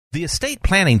The Estate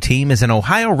Planning Team is an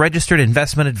Ohio-registered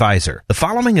investment advisor. The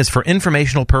following is for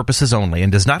informational purposes only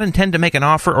and does not intend to make an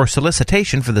offer or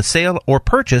solicitation for the sale or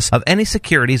purchase of any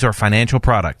securities or financial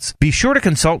products. Be sure to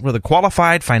consult with a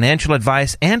qualified financial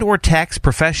advice and or tax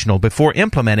professional before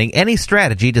implementing any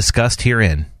strategy discussed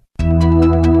herein.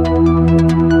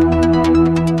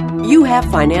 You have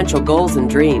financial goals and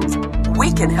dreams.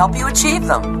 We can help you achieve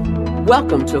them.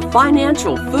 Welcome to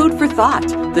Financial Food for Thought,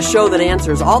 the show that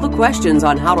answers all the questions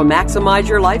on how to maximize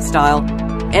your lifestyle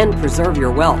and preserve your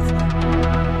wealth. Help!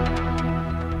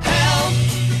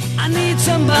 I need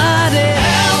somebody.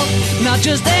 Help! Not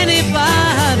just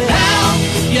anybody. Help!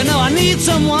 You know I need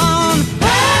someone.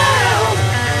 Help!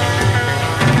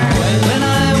 When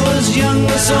I was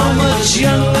younger, so much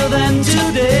younger than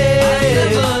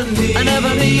today, I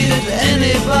never needed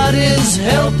anybody's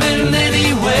help in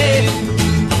any way.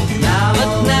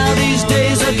 But now these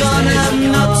days are gone and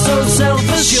I'm not so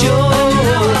self-assured.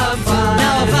 Now I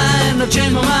find I've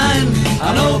changed my mind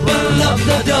and open up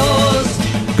the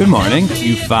doors. Good morning.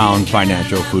 You found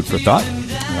Financial Food for Thought.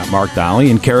 I got Mark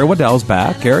Donnelly and Carrie Waddell's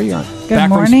back. Carrie, you're back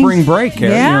morning. From spring break,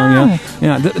 Carrie. Yeah.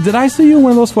 Did I see you in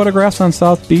one of those photographs on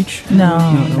South Beach? No. All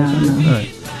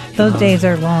right. Those days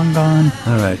are long gone.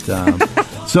 All right.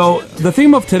 So the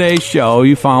theme of today's show,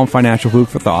 you found Financial Food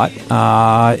for Thought,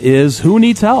 is who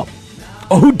needs help?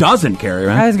 Oh, who doesn't, Carrie?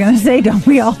 Right? I was going to say, don't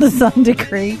we all to some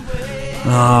degree?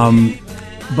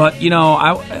 But Joe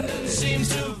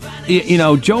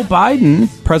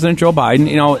Biden, President Joe Biden,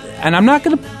 and I'm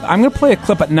going to play a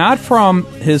clip, but not from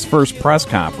his first press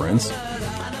conference.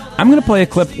 I'm going to play a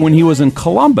clip when he was in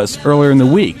Columbus earlier in the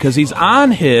week because he's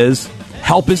on his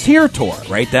Help Is Here tour,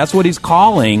 right? That's what he's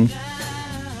calling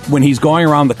when he's going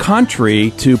around the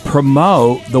country to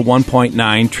promote the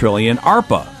 $1.9 trillion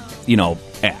ARPA,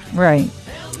 act. Right.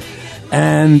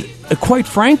 And quite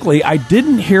frankly, I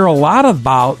didn't hear a lot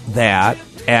about that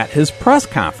at his press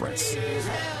conference.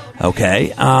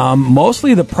 Okay.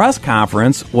 Mostly the press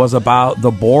conference was about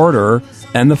the border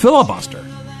and the filibuster.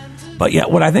 But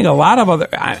yet what I think a lot of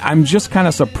I'm just kind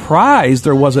of surprised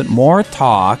there wasn't more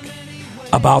talk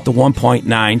about the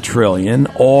 $1.9 trillion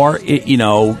or,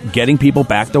 getting people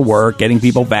back to work, getting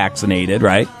people vaccinated,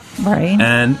 right? Right.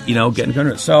 And, getting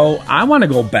converted. So I want to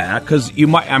go back because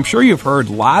I'm sure you've heard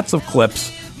lots of clips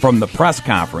from the press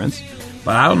conference,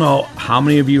 but I don't know how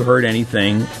many of you heard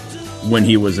anything when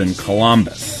he was in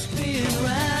Columbus.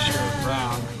 Sherrod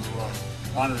Brown,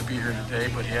 who wanted to be here today,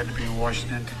 but he had to be in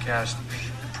Washington to cast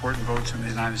important votes in the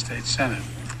United States Senate.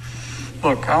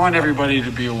 Look, I want everybody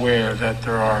to be aware that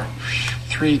there are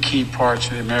three key parts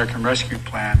of the American Rescue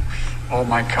Plan all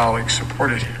my colleagues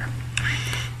supported here.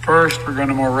 First, we're going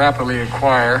to more rapidly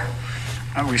acquire,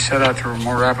 we set out to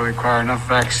more rapidly acquire enough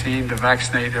vaccine to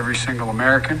vaccinate every single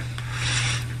American,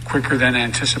 quicker than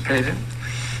anticipated.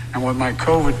 And what my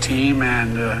COVID team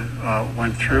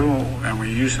went through, and we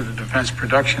used the Defense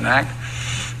Production Act,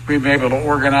 we've been able to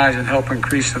organize and help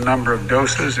increase the number of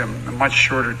doses in a much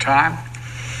shorter time.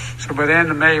 So by the end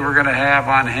of May, we're going to have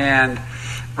on hand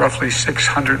roughly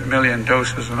 600 million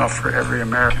doses, enough for every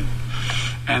American.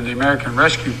 And the American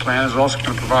Rescue Plan is also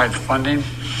going to provide funding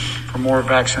for more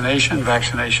vaccination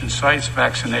sites,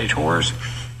 vaccinators,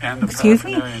 and the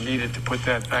paraphernalia needed to put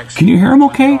that vaccine. Can you hear him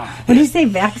okay? What did he say,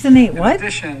 vaccinate what? In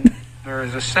addition, there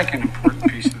is a second important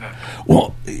piece of that.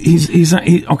 Well,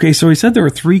 okay, so he said there were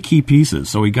three key pieces.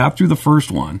 So he got through the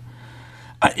first one.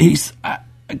 He's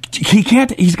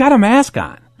got a mask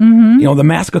on. Mm-hmm. The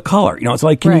mask of color. It's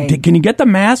like, can you get the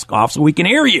mask off so we can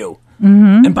hear you?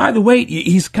 Mm-hmm. And by the way,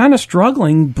 he's kind of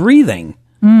struggling breathing.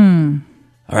 Mm.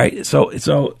 All right. So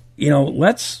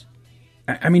let's,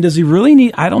 does he really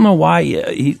need, I don't know why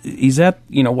he's at,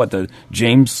 the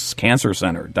James Cancer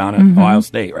Center down at Ohio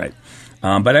State, right?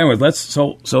 But anyways,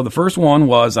 so the first one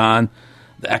was on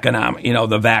the economic,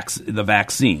 the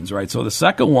vaccines, right? So the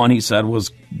second one he said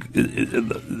was,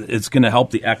 it's going to help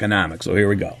the economic. So here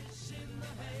we go.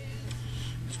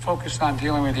 Focused on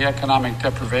dealing with the economic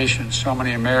deprivation so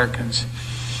many Americans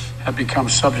have become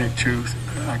subject to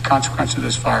consequences of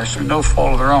this virus through no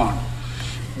fault of their own.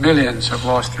 Millions have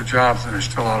lost their jobs and are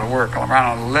still out of work.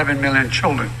 Around 11 million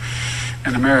children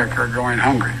in America are going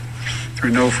hungry through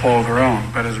no fault of their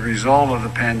own. But as a result of the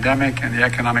pandemic and the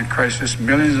economic crisis,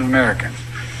 millions of Americans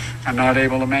are not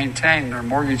able to maintain their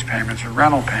mortgage payments or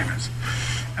rental payments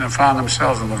and have found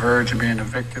themselves on the verge of being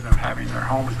evicted and having their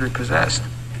homes repossessed.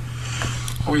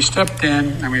 Well, we stepped in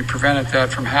and we prevented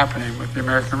that from happening with the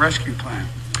American Rescue Plan.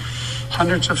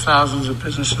 Hundreds of thousands of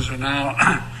businesses are now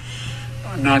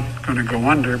not going to go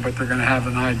under, but they're going to have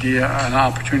an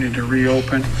opportunity to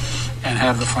reopen and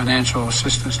have the financial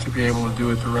assistance to be able to do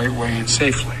it the right way and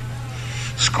safely.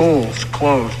 schools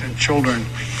closed and children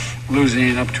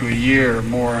losing up to a year or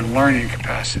more in learning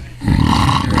capacity.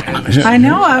 I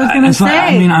know. I was going to It's like,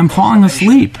 say. I mean, I'm falling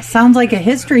asleep. Sounds like a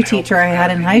history teacher I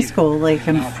had in high school. Like,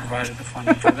 Now provided the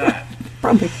funding for that.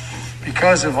 probably.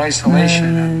 Because of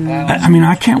isolation and violence. I mean,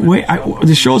 I can't wait.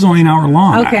 The show's only an hour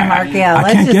long. Okay, Mark. Yeah, I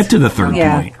let's can't just, get to the third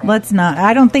point. Let's not.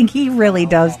 I don't think he really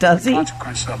does he?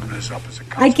 Consequence of it is up as a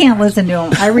I can't listen to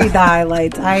him. I read the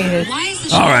highlights. Why is the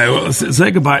show All right, well,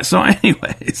 say goodbye. So,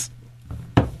 anyways,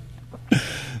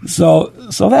 so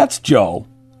that's Joe.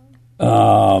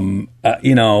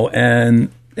 You know,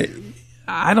 and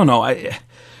I don't know.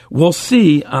 We'll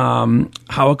see how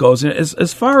it goes.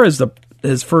 As far as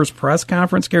his first press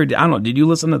conference, Gary, I don't know. Did you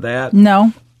listen to that?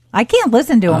 No, I can't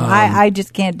listen to him. I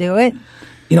just can't do it.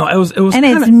 You know, it was And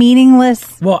kinda, it's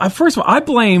meaningless. well. First of all, I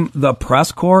blame the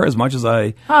press corps as much as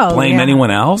I Oh, blame yeah. anyone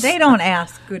else. They don't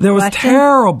ask good There was questions.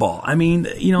 terrible. I mean,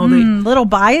 you know, they. Little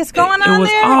bias going It on was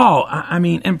there. I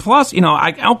mean, and plus, you know,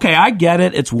 I get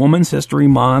it. It's Women's History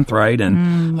Month, right?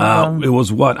 And it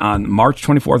was what on March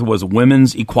 24th was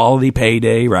Women's Equality Pay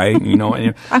Day, right? You know,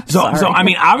 and so I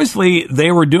mean, obviously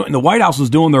they were doing. The White House was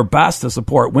doing their best to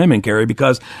support women, Carrie,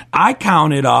 because I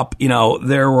counted up. You know,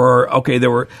 there were of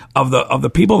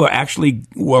the people that actually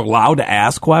were allowed to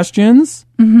ask questions.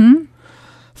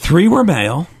 3 were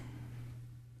male,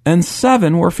 and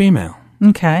 7 were female.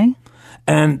 Okay.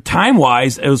 And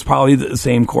time-wise, it was probably the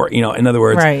same court. You know, in other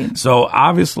words, Right. So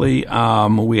obviously,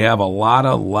 we have a lot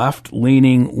of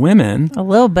left-leaning women A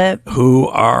little bit. who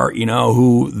are, you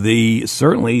know,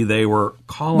 certainly they were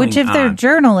calling. Which, if they're on.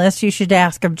 journalists, you should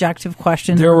ask objective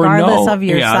questions There were regardless no, of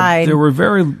your yeah, side. There were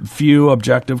very few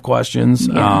objective questions.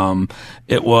 Yeah.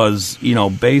 It was, you know,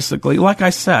 basically, like I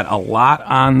said, a lot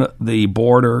on the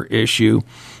border issue,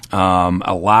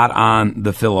 a lot on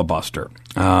the filibuster.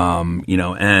 You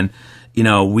know, and you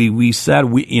know, we said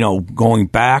you know, going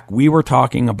back, we were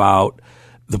talking about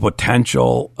the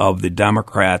potential of the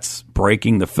Democrats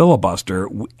breaking the filibuster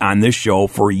on this show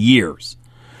for years.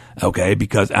 Okay,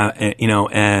 because you know,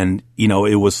 and you know,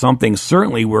 it was something.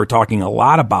 Certainly, we were talking a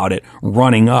lot about it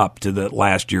running up to the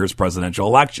last year's presidential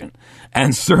election,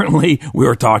 and certainly we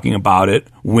were talking about it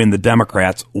when the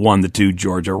Democrats won the 2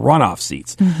 Georgia runoff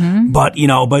seats. But you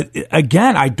know, but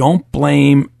again, I don't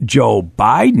blame Joe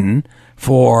Biden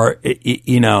for,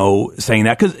 you know, saying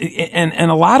that, because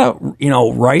and a lot of, you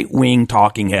know, right wing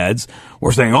talking heads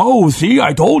were saying, oh, see,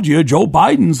 I told you, Joe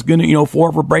Biden's gonna, you know,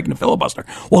 for breaking the filibuster.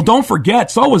 Well, don't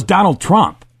forget, so was Donald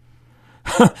Trump.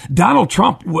 Donald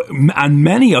Trump, on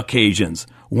many occasions,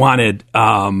 wanted,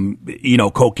 you know,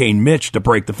 Cocaine Mitch to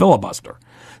break the filibuster.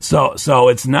 So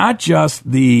it's not just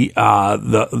the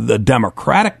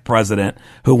Democratic president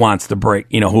who wants to break,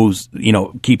 you know, who's, you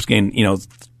know, keeps getting, you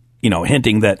know,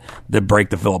 hinting that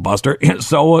break the filibuster.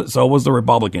 So was the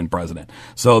Republican president.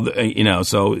 So, you know,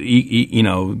 so, you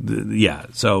know, yeah.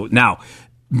 So now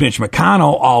Mitch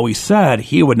McConnell always said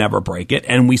he would never break it.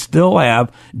 And we still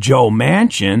have Joe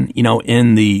Manchin, you know,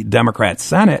 in the Democrat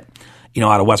Senate, you know,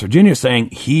 out of West Virginia saying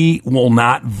he will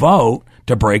not vote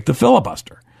to break the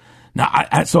filibuster.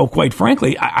 Now, so quite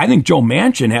frankly, I think Joe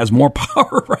Manchin has more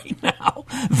power right now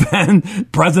than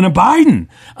President Biden,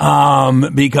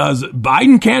 because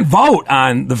Biden can't vote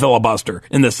on the filibuster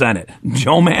in the Senate.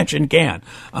 Joe Manchin can.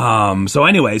 So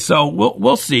anyway, so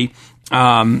we'll see.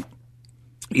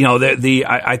 You know,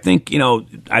 I think, you know,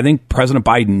 I think President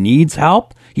Biden needs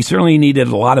help. He certainly needed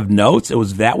a lot of notes.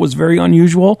 That was very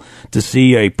unusual to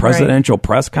see a presidential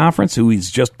press conference who he's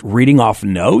just reading off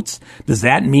notes. Does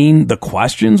that mean the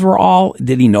questions were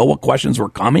did he know what questions were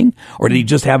coming? Or did he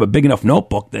just have a big enough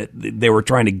notebook that they were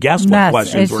trying to guess what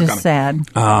questions were coming? It's just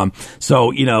sad.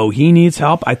 So, you know, he needs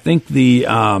help. I think the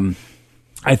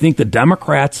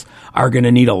Democrats are going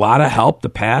to need a lot of help to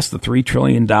pass the $3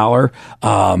 trillion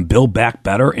Build Back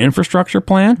Better infrastructure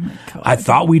plan. I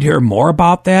thought we'd hear more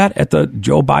about that at the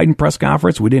Joe Biden press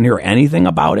conference. We didn't hear anything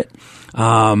about it.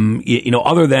 You know,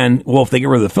 other than, well, if they get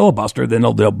rid of the filibuster, then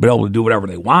they'll be able to do whatever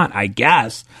they want, I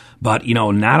guess. But, you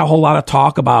know, not a whole lot of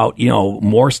talk about, you know,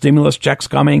 more stimulus checks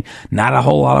coming. Not a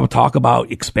whole lot of talk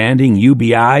about expanding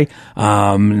UBI.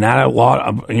 Not a lot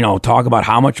of, you know, talk about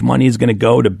how much money is going to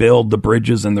go to build the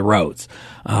bridges and the roads.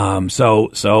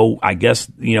 So I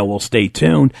guess, you know, we'll stay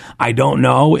tuned. I don't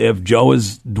know if Joe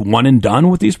is one and done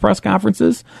with these press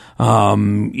conferences.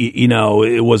 You know,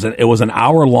 it was an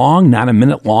hour long, not a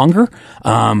minute longer.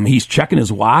 He's checking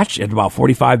his watch at about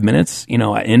 45 minutes, you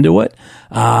know, into it.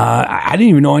 I didn't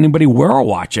even know anybody wore a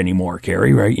watch anymore,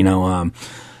 Carrie, right? You know,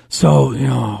 so, you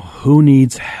know, who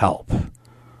needs help?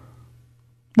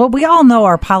 Well, we all know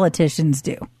our politicians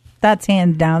do. That's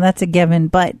hands down. That's a given.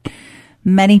 But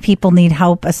many people need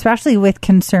help, especially with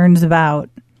concerns about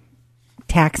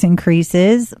tax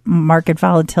increases, market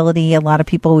volatility. A lot of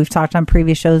people we've talked on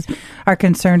previous shows are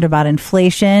concerned about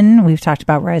inflation. We've talked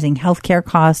about rising healthcare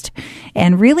costs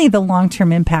and really the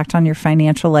long-term impact on your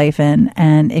financial life.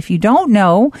 And if you don't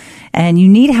know and you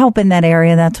need help in that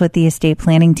area, that's what the estate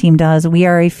planning team does. We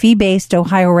are a fee-based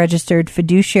Ohio registered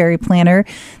fiduciary planner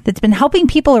that's been helping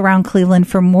people around Cleveland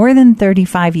for more than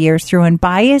 35 years through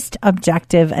unbiased,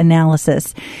 objective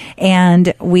analysis.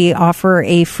 And we offer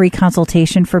a free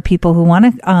consultation for people who want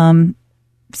to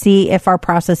see if our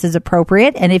process is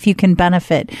appropriate and if you can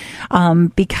benefit.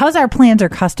 Because our plans are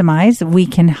customized, we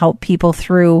can help people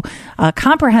through a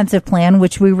comprehensive plan,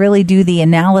 which we really do the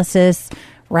analysis,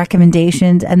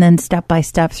 recommendations, and then step by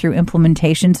step through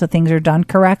implementation so things are done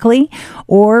correctly.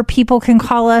 Or people can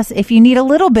call us if you need a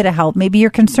little bit of help. Maybe you're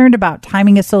concerned about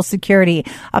timing of Social Security,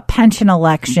 a pension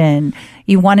election.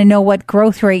 You want to know what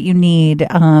growth rate you need.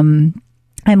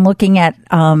 And looking at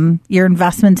your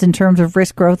investments in terms of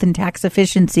risk growth and tax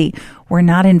efficiency. We're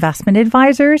not investment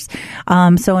advisors.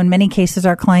 So in many cases,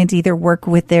 our clients either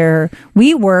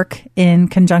we work in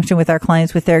conjunction with our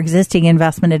clients with their existing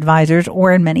investment advisors,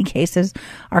 or in many cases,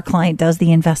 our client does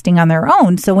the investing on their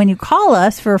own. So when you call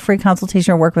us for a free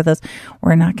consultation or work with us,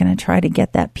 we're not going to try to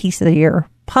get that piece of your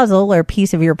puzzle or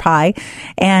piece of your pie.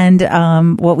 And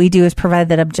what we do is provide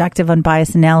that objective,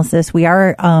 unbiased analysis. We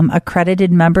are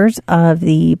accredited members of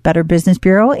the Better Business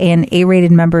Bureau and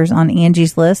A-rated members on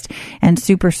Angie's List and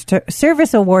Super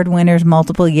Service Award winners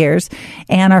multiple years.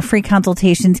 And our free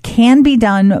consultations can be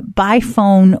done by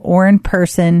phone or in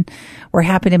person. We're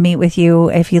happy to meet with you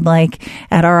if you'd like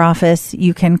at our office.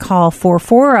 You can call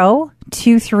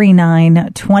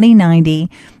 440-239-2090.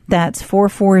 That's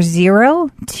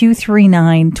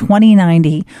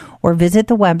 440-239-2090, or visit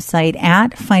the website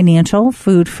at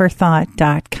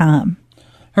financialfoodforthought.com.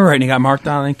 All right, and you got Mark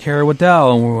Donnelly and Carrie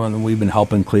Waddell, and we've been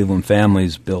helping Cleveland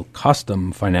families build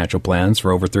custom financial plans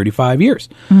for over 35 years.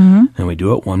 Mm-hmm. And we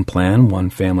do it one plan, one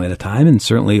family at a time, and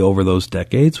certainly over those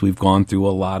decades, we've gone through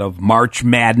a lot of March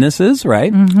Madnesses,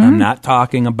 right? Mm-hmm. I'm not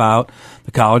talking about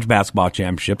the college basketball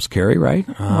championships, Carrie, right?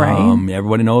 Right.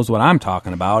 Everybody knows what I'm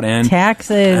talking about. And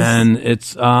taxes. And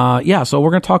it's, so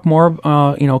we're going to talk more,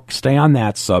 stay on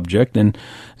that subject. And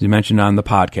as you mentioned on the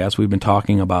podcast, we've been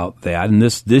talking about that. And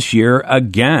this year,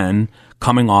 again,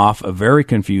 coming off a very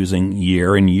confusing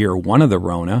year in year one of the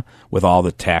Rona with all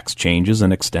the tax changes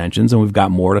and extensions. And we've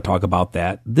got more to talk about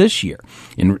that this year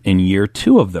in year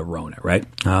two of the Rona, right?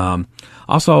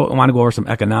 Also, I want to go over some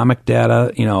economic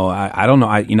data. I don't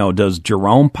know. Does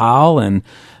Jerome Powell and,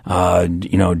 Janet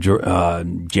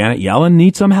Yellen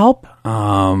need some help?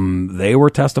 They were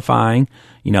testifying,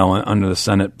 under the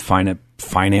Senate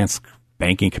Finance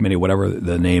Banking Committee, whatever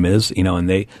the name is, and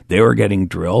they were getting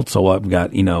drilled. So I've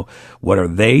got, what are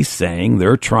they saying?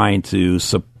 They're trying to,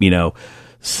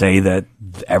 say that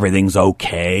everything's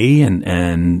okay and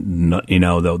the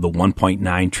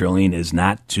 1.9 trillion is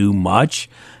not too much.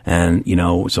 And,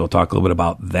 so we'll talk a little bit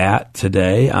about that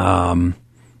today.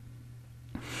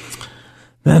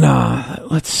 Then,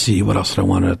 let's see, what else did I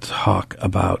want to talk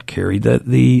about, Carrie?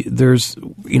 There's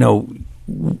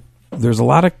a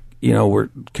lot of, we're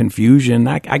confusion,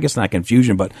 I guess not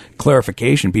confusion, but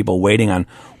clarification, people waiting on,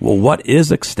 well, what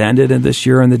is extended in this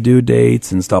year and the due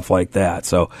dates and stuff like that.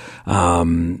 So,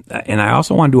 and I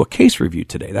also want to do a case review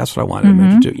today. That's what I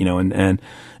wanted to do, and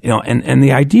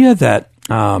the idea that,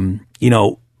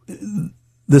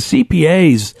 the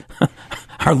CPAs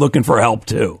are looking for help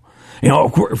too.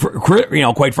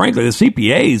 Quite frankly, the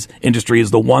CPAs industry is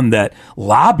the one that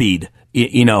lobbied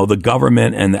the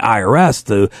government and the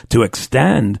IRS to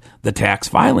extend the tax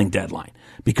filing deadline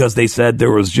because they said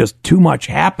there was just too much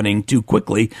happening too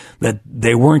quickly that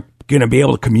they weren't going to be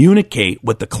able to communicate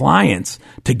with the clients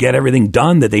to get everything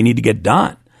done that they need to get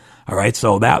done. All right.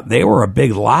 So that they were a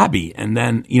big lobby. And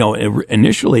then,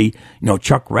 initially,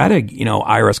 Chuck Rettig,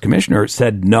 IRS commissioner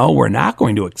said, no, we're not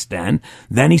going to extend.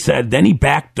 Then he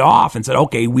backed off and said,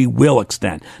 okay, we will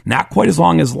extend. Not quite as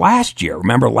long as last year.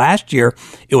 Remember, last year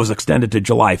it was extended to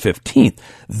July 15th.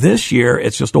 This year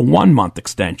it's just a 1 month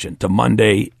extension to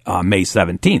Monday, May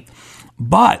 17th.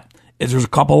 But there's a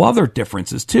couple other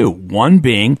differences too. One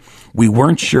being we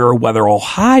weren't sure whether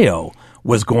Ohio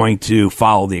was going to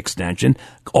follow the extension.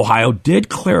 Ohio did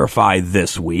clarify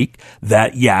this week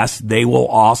that, yes, they will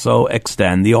also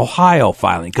extend the Ohio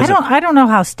filing. I don't know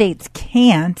how states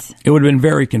can't. It would have been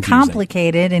very confusing.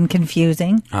 Complicated and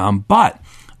confusing. But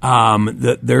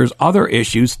there's other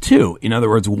issues, too. In other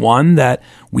words, one that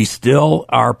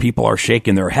people are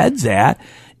shaking their heads at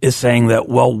is saying that,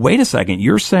 well, wait a second,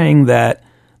 you're saying that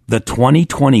the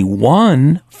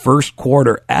 2021 first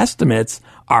quarter estimates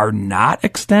are not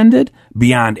extended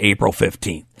beyond April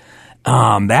 15th.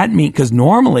 That means, because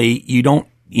normally you don't,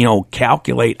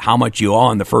 calculate how much you owe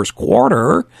in the first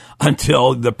quarter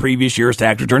until the previous year's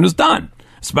tax return is done.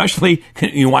 Especially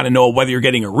you want to know whether you're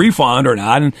getting a refund or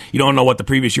not, and you don't know what the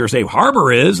previous year's safe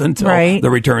harbor is until the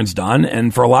return's done,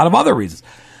 and for a lot of other reasons.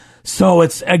 So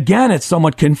it's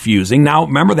somewhat confusing. Now,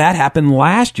 remember that happened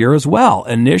last year as well.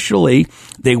 Initially,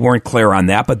 they weren't clear on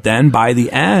that, but then by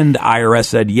the end, IRS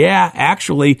said, yeah,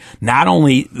 actually, not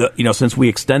only, since we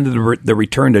extended the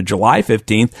return to July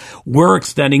 15th, we're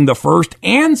extending the first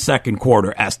and second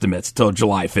quarter estimates till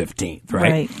July 15th,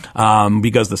 right?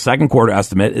 Because the second quarter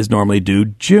estimate is normally due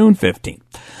June 15th.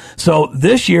 So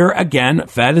this year, again,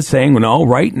 Fed is saying, no,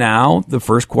 right now, the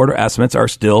first quarter estimates are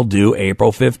still due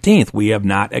April 15th. We have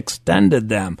not extended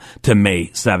them to May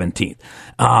 17th.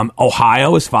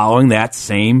 Ohio is following that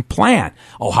same plan.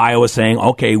 Ohio is saying,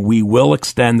 okay, we will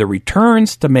extend the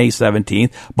returns to May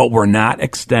 17th, but we're not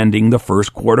extending the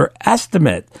first quarter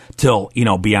estimate till,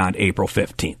 beyond April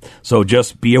 15th. So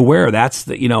just be aware that's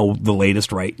the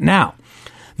latest right now.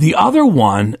 The other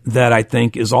one that I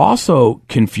think is also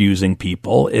confusing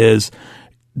people is,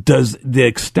 does the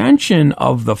extension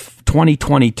of the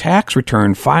 2020 tax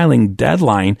return filing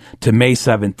deadline to May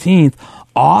 17th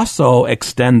also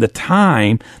extend the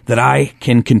time that I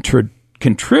can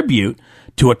contribute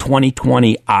to a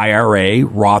 2020 IRA,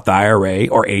 Roth IRA,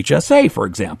 or HSA, for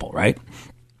example, right?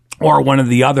 Or one of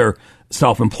the other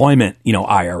self-employment,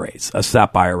 IRAs, a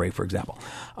SEP IRA, for example.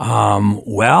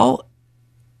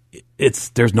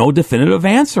 There's no definitive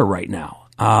answer right now.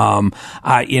 The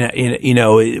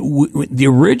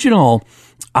original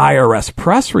IRS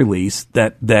press release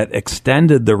that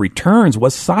extended the returns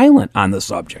was silent on the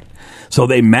subject. So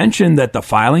they mentioned that the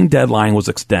filing deadline was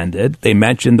extended. They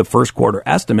mentioned the first quarter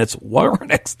estimates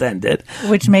weren't extended,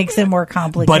 which makes it more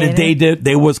complicated. But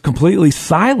they was completely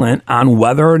silent on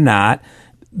whether or not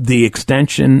the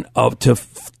extension to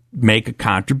make a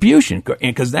contribution,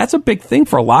 because that's a big thing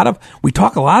for we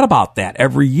talk a lot about that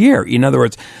every year. In other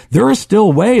words, there is still a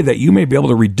way that you may be able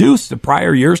to reduce the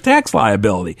prior year's tax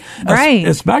liability. Right.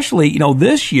 Especially,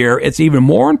 this year, it's even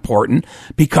more important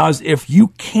because if you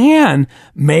can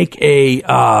make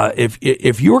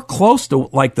if you're close to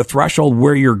like the threshold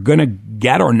where you're going to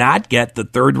get or not get the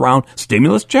third round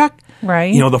stimulus check,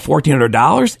 right. The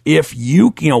 $1,400, if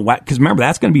you, because remember,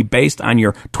 that's going to be based on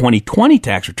your 2020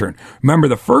 tax return. Remember,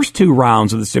 the first two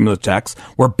rounds of the stimulus checks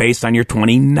were based on your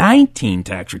 2019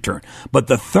 tax return. But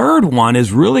the third one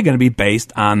is really going to be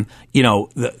based on,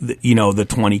 the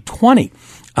 2020.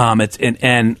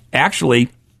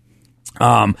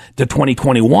 The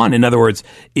 2021, in other words,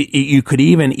 you could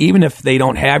even if they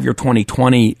don't have your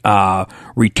 2020,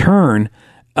 return,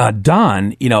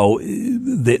 done,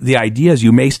 the idea is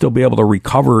you may still be able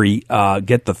to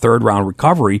get the third round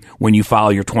recovery when you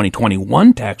file your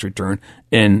 2021 tax return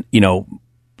in,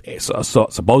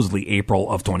 supposedly April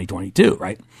of 2022,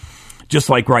 right? Just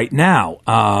like right now,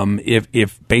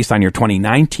 if based on your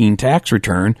 2019 tax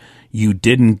return, you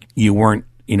weren't,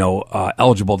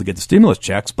 eligible to get the stimulus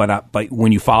checks, but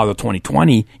when you file the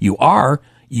 2020, you are.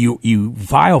 You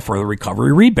file for the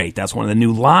recovery rebate. That's one of the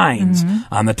new lines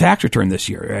on the tax return this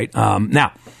year, right?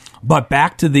 Now, but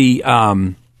back to the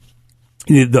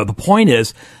point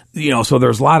is, so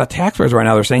there's a lot of taxpayers right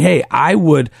now. They're saying, hey, I'm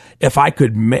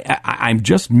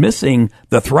just missing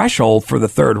the threshold for the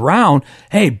third round.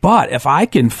 Hey, but if I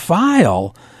can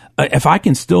if I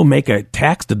can still make a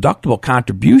tax deductible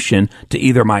contribution to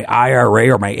either my IRA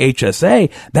or my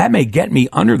HSA, that may get me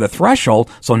under the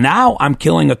threshold. So now I'm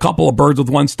killing a couple of birds with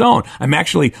one stone. I'm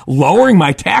actually lowering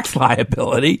my tax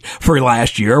liability for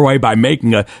last year, right, by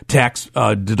making a tax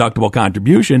deductible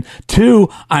contribution. Two,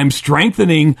 I'm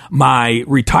strengthening my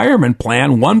retirement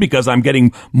plan. One, because I'm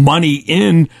getting money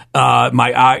in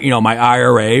my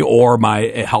IRA or my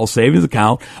health savings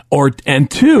account,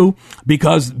 and two,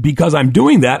 because I'm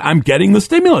doing that, I'm getting the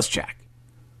stimulus check,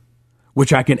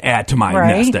 which I can add to my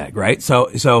nest egg, right?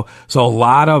 So a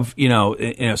lot of,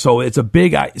 so it's a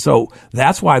big, so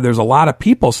that's why there's a lot of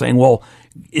people saying, well,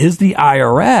 is the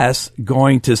IRS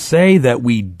going to say that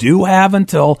we do have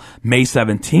until May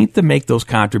 17th to make those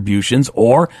contributions,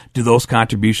 or do those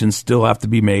contributions still have to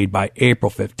be made by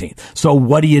April 15th? So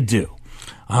what do you do?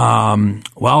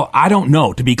 Well, I don't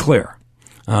know, to be clear.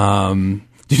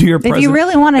 If you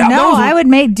really want to know, I would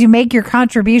make your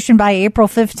contribution by April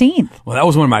 15th. Well, that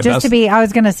was one of my best. I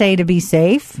was going to say to be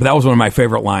safe. But that was one of my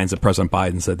favorite lines that President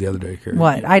Biden said the other day. Carrie.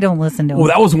 What? I don't listen to him. Well,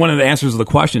 that was one of the answers to the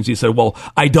questions. He said, well,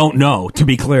 I don't know, to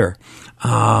be clear.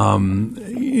 So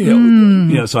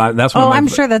that's one. I'm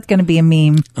sure that's going to be a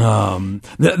meme.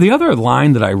 The other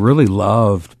line that I really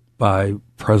loved by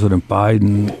President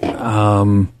Biden,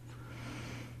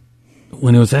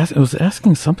 when it was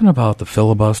asking something about the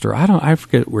filibuster. I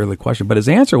forget where the question, but his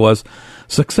answer was,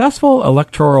 successful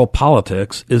electoral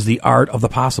politics is the art of the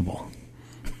possible.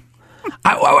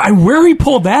 Where he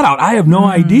pulled that out, I have no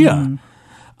idea.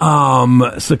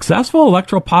 Successful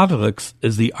electoral politics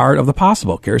is the art of the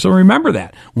possible, Carrie. So remember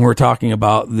that when we're talking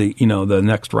about the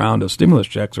next round of stimulus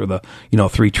checks or the,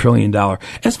 $3 trillion.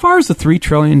 As far as the $3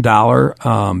 trillion,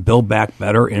 Build Back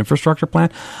Better infrastructure plan,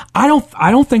 I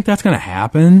don't think that's going to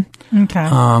happen. Okay.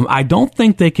 I don't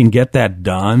think they can get that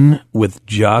done with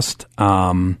just,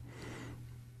 the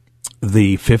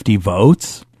 50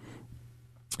 votes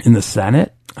in the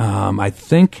Senate. I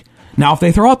think now if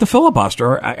they throw out the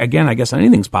filibuster, again, I guess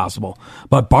anything's possible.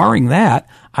 But barring that,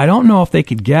 I don't know if they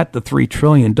could get the $3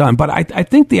 trillion done. But I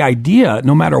think the idea,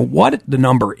 no matter what the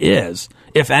number is,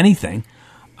 if anything,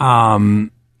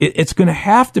 it's going to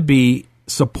have to be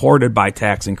supported by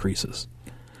tax increases.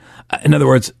 In other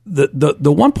words, the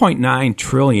 1.9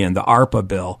 trillion, the ARPA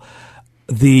bill,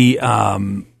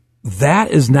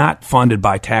 that is not funded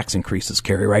by tax increases,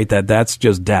 Carrie, right? That's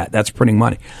just debt. That's printing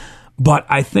money. But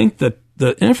I think that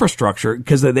the infrastructure,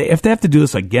 because if they have to do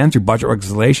this again through budget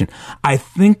reconciliation, I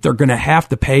think they're going to have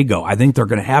to pay go. I think they're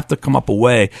going to have to come up a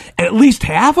way, at least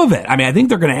half of it. I mean, I think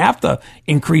they're going to have to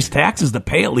increase taxes to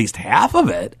pay at least half of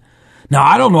it. Now,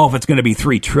 I don't know if it's going to be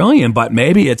 $3 trillion, but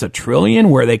maybe it's $1 trillion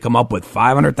where they come up with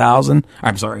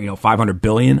 500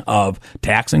 billion of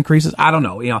tax increases. I don't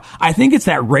know. I think it's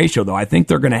that ratio though. I think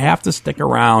they're going to have to stick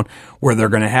around where they're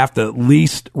going to have to at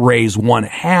least raise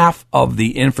 1/2 of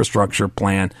the infrastructure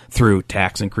plan through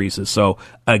tax increases. So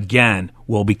again,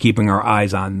 we'll be keeping our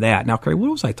eyes on that. Now, Carrie,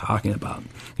 what was I talking about?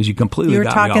 Because you completely were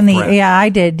got talking me off track. I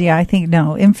did. Yeah, I think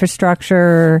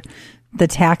infrastructure. The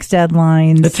tax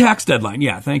deadlines. The tax deadline.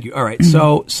 Yeah. Thank you. All right.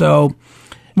 So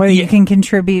whether you can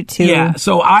contribute to. Yeah.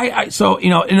 So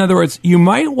in other words, you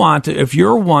might want to, if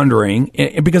you're wondering,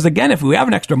 because again, if we have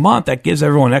an extra month, that gives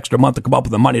everyone an extra month to come up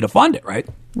with the money to fund it. Right.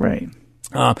 Right.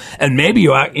 And maybe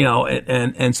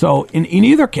and so in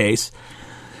either case,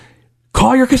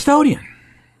 call your custodian,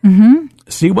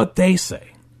 see what they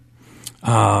say.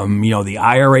 The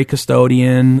IRA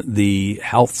custodian, the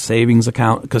health savings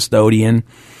account custodian,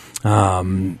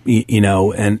 and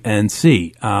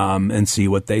see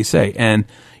what they say. And,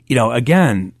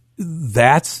 again,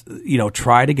 that's,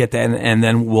 try to get that. And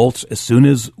then as soon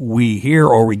as we hear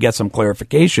or we get some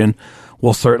clarification,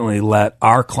 we'll certainly let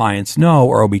our clients know,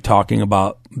 or we'll be talking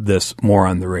about this more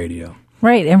on the radio.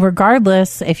 Right. And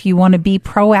regardless, if you want to be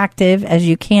proactive as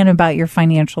you can about your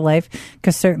financial life,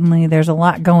 because certainly there's a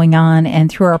lot going on, and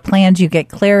through our plans, you get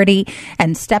clarity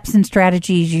and steps and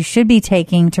strategies you should be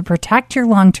taking to protect your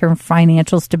long-term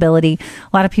financial stability.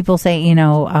 A lot of people say,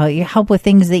 you help with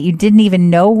things that you didn't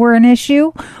even know were an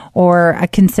issue or a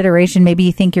consideration. Maybe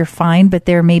you think you're fine, but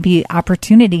there may be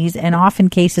opportunities. And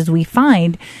often cases we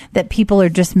find that people are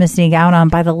just missing out on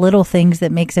by the little things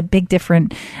that makes a big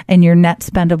difference in your net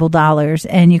spendable dollars.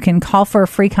 And you can call for a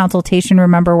free consultation.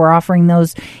 Remember, we're offering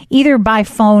those either by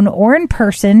phone or in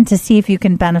person to see if you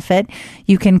can benefit.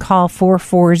 You can call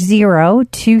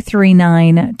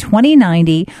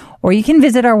 440-239-2090, or you can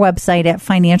visit our website at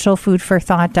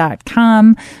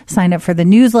financialfoodforthought.com. Sign up for the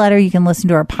newsletter. You can listen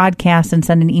to our podcast and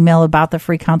send an email about the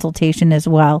free consultation as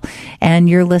well. And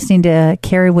you're listening to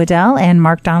Carrie Waddell and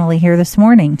Mark Donnelly here this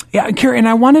morning. Yeah, Carrie, and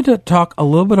I wanted to talk a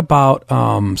little bit about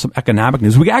some economic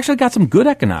news. We actually got some good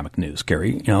economic news,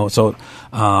 Carrie. So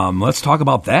let's talk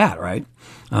about that, right?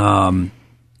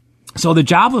 So the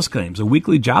jobless claims, the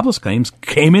weekly jobless claims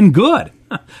came in good.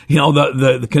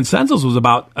 The consensus was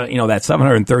about, that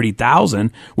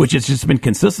 730,000, which has just been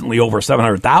consistently over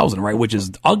 700,000, right? Which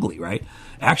is ugly, right?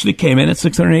 Actually came in at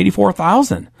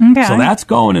 684,000. Okay. So that's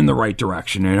going in the right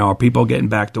direction. Are people getting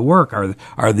back to work? Are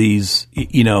these,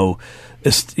 the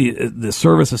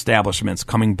service establishments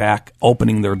coming back,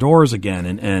 opening their doors again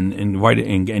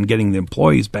and getting the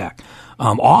employees back?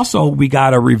 Also, we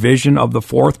got a revision of the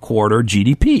fourth quarter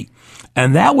GDP.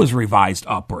 And that was revised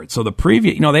upward. So the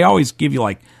previous, they always give you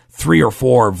like 3 or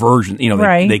 4 versions.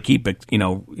 Right. They keep it,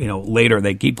 later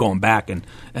they keep going back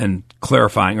and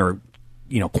clarifying or,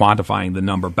 quantifying the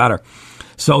number better.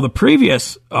 So the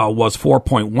previous was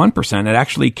 4.1%. It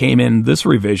actually came in this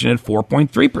revision at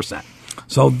 4.3%.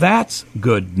 So that's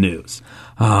good news.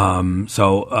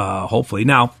 Hopefully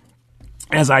now,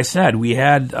 as I said, we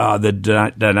had the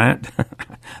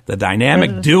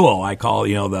dynamic duo, I call,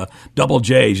 the double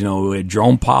J's, with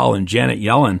Jerome Powell and Janet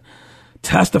Yellen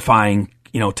testifying,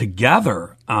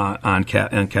 together on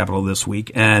Capitol this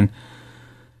week. And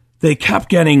they kept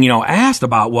getting, asked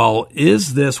about, well,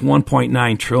 is this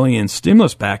 1.9 trillion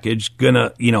stimulus package going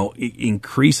to,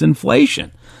 increase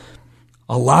inflation?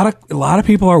 A lot of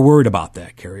people are worried about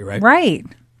that, Carrie, right? Right.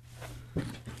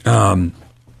 And,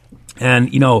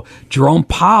 Jerome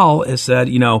Powell has said,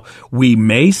 we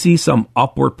may see some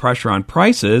upward pressure on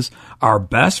prices. Our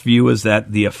best view is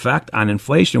that the effect on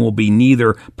inflation will be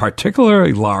neither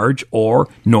particularly large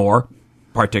nor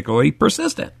particularly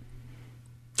persistent.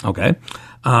 Okay.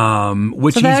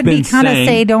 Which so that would be kind of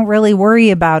say don't really worry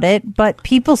about it, but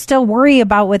people still worry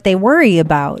about what they worry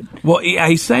about. Well,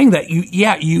 he's saying that he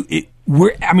hasn't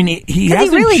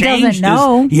really changed doesn't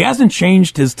know. He hasn't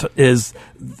changed his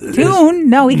tune.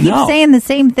 No, he keeps saying the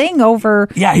same thing over.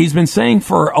 Yeah, he's been saying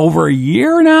for over a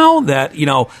year now that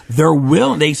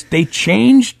they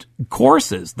changed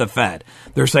courses. The Fed,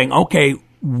 they're saying, okay,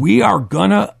 we are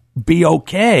gonna be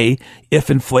okay if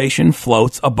inflation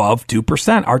floats above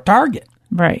 2%, our target.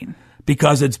 Right.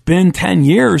 Because it's been 10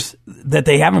 years that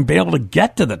they haven't been able to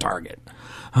get to the target.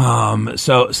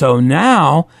 So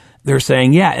now they're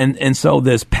saying, yeah, and so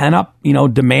this pent up,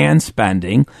 demand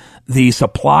spending, the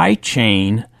supply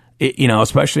chain,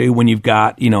 especially when you've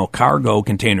got, cargo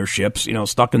container ships,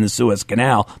 stuck in the Suez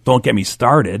Canal. Don't get me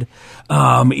started.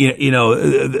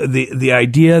 The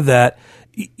idea that,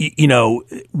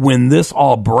 when this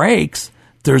all breaks,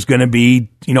 there's going to be,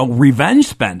 revenge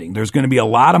spending. There's going to be a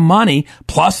lot of money,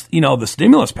 plus, the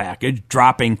stimulus package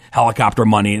dropping helicopter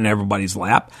money in everybody's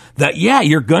lap. That, yeah,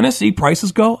 you're going to see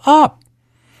prices go up.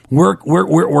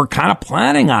 We're kind of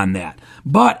planning on that,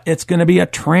 but it's going to be a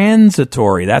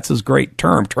transitory. That's his great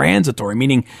term, transitory,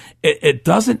 meaning it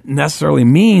doesn't necessarily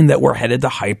mean that we're headed to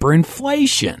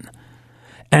hyperinflation.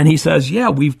 And he says, yeah,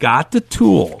 we've got the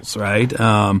tools, right?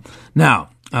 Now,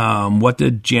 what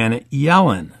did Janet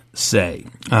Yellen say?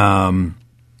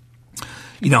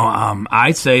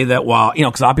 I'd say that while,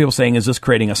 because a lot of people saying, is this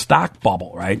creating a stock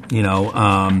bubble, right?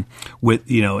 And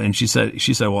she said,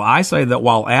 well, I say that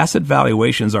while asset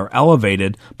valuations are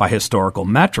elevated by historical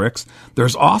metrics,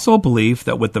 there's also a belief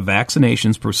that with the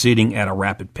vaccinations proceeding at a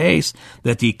rapid pace,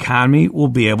 that the economy will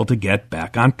be able to get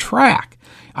back on track.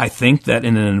 I think that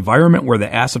in an environment where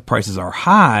the asset prices are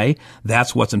high,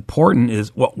 that's what's important is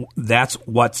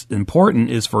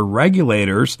for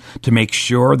regulators to make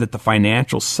sure that the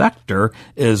financial sector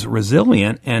is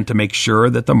resilient and to make sure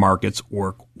that the markets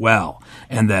work well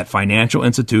and that financial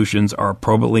institutions are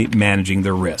appropriately managing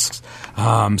their risks.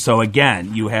 So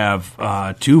again, you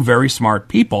have two very smart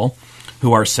people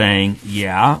who are saying,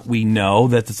 yeah, we know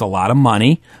that it's a lot of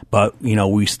money, but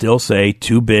we still say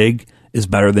too big is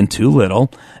better than too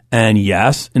little. And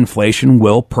yes, inflation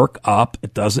will perk up.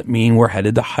 It doesn't mean we're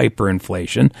headed to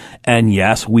hyperinflation. And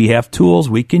yes, we have tools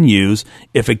we can use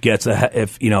if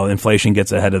inflation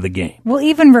gets ahead of the game. Well,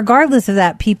 even regardless of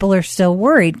that, people are still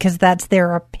worried because that's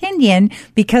their opinion,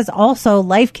 because also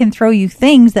life can throw you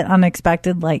things that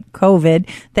unexpected, like COVID,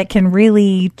 that can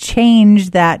really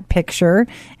change that picture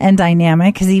and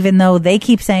dynamic. Because even though they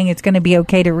keep saying it's going to be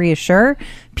okay to reassure,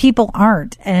 people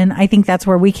aren't. And I think that's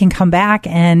where we can come back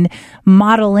and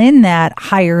model in that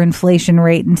higher inflation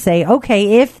rate and say,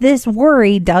 okay, if this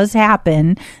worry does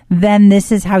happen, then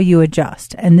this is how you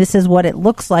adjust. And this is what it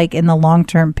looks like in the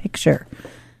long-term picture.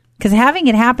 Because having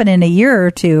it happen in a year or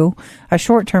two, a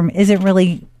short term, isn't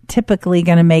really typically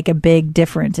going to make a big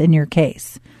difference in your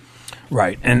case.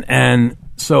 Right. And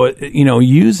so,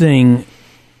 using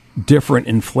different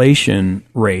inflation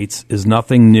rates is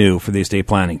nothing new for the estate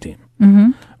planning team.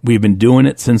 Mm-hmm. We've been doing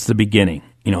it since the beginning,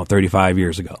 35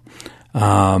 years ago.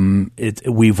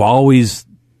 We've always,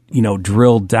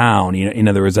 drilled down. In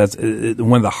other words, that's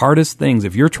one of the hardest things.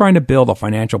 If you're trying to build a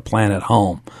financial plan at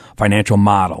home, financial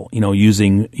model,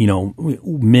 using,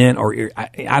 Mint or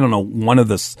I don't know, one of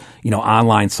the,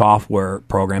 online software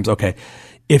programs. Okay.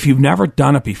 If you've never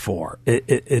done it before,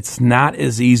 it's not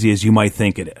as easy as you might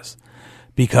think it is,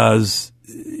 because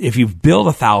if you've built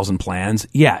 1,000 plans,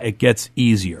 yeah, it gets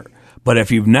easier. But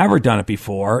if you've never done it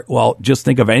before, well, just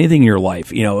think of anything in your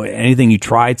life. Anything you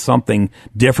tried something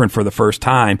different for the first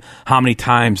time. How many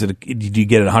times did you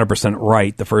get it 100%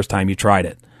 right the first time you tried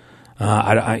it?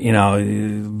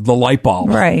 The light bulb.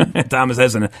 Right. Thomas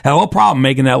Edison had a little problem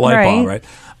making that light bulb, right?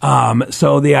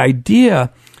 So the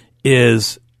idea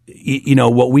is,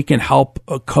 what we can help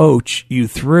coach you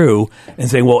through and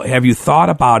say, well, have you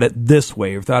thought about it this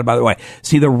way or thought about it that way?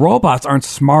 See, the robots aren't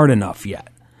smart enough yet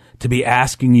to be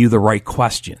asking you the right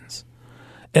questions.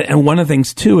 And one of the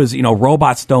things too is,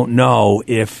 robots don't know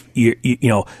if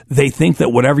they think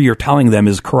that whatever you're telling them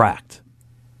is correct.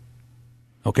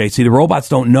 Okay. See, the robots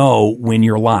don't know when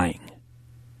you're lying.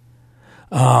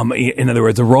 In other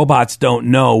words, the robots don't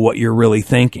know what you're really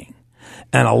thinking.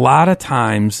 And a lot of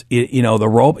times,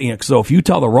 so if you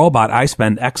tell the robot I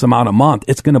spend X amount a month,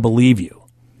 it's going to believe you.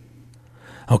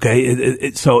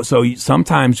 Okay, so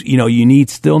sometimes you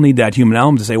still need that human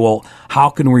element to say, well, how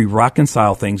can we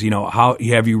reconcile things? How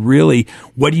have you really?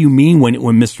 What do you mean when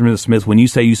Mr. and Mrs. Smith, when you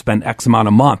say you spend X amount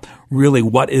a month? Really,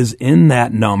 what is in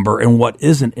that number and what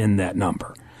isn't in that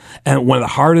number? And one of the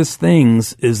hardest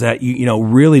things is that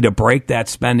really to break that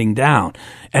spending down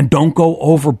and don't go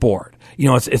overboard.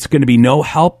 It's going to be no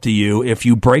help to you if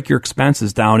you break your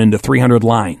expenses down into 300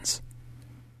 lines,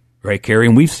 right, Carrie?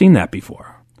 And we've seen that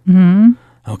before. Mm-hmm.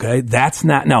 Okay, that's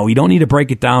not, no, you don't need to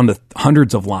break it down to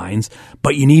hundreds of lines,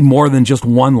 but you need more than just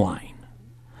one line.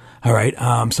 All right,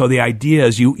 so the idea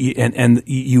is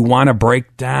you want to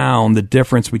break down the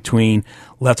difference between,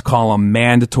 let's call them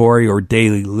mandatory or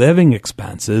daily living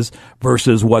expenses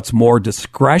versus what's more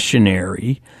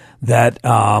discretionary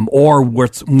or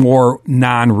what's more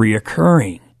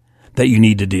non-reoccurring that you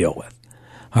need to deal with.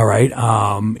 All right,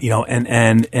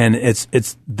 and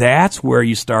it's that's where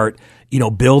you start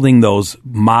building those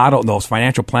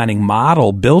financial planning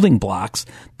model building blocks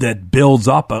that builds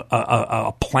up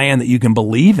a plan that you can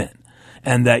believe in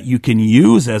and that you can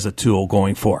use as a tool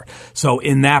going forward. So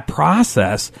in that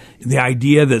process, the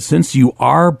idea that since you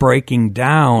are breaking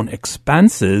down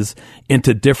expenses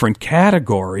into different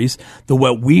categories,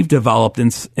 what we've developed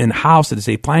in-house at the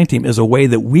estate planning team is a way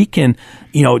that we can,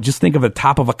 just think of the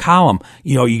top of a column.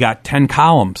 You got 10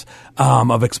 columns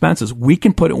of expenses. We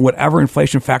can put in whatever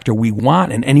inflation factor we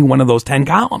want in any one of those 10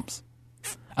 columns.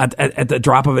 At the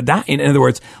drop of a dime. In other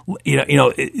words, or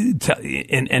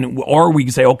we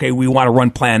can say, okay, we want to run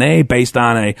Plan A based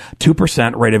on a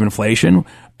 2% rate of inflation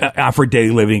for daily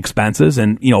living expenses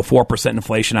and 4%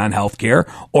 inflation on healthcare.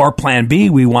 Or Plan B,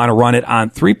 we want to run it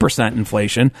on 3%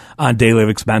 inflation on daily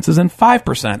living expenses and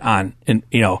 5% on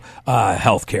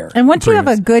healthcare. And once you have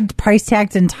a good price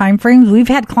tags and time frames, we've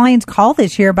had clients call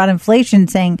this year about inflation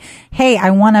saying, "Hey, I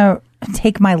want to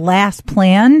take my last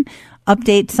plan,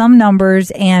 update some numbers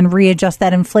and readjust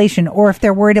that inflation." Or if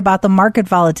they're worried about the market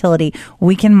volatility,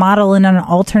 we can model in an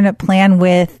alternate plan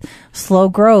with slow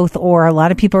growth. Or a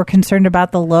lot of people are concerned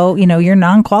about the low, you're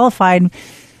non-qualified,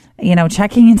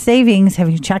 checking and savings.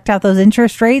 Have you checked out those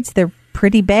interest rates? They're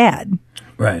pretty bad.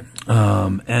 Right.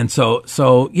 And so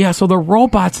the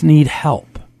robots need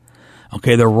help.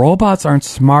 Okay. The robots aren't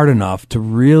smart enough to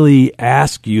really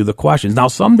ask you the questions. Now,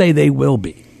 someday they will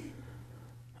be.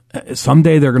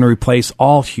 Someday they're going to replace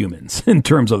all humans in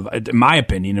terms of, in my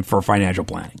opinion, for financial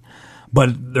planning,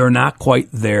 but they're not quite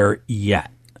there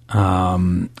yet. With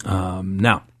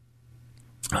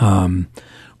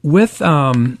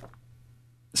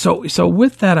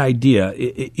that idea,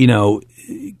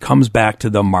 it comes back to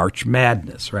the March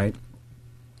Madness, right?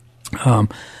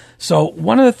 So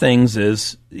one of the things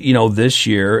is, this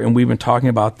year, and we've been talking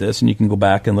about this, and you can go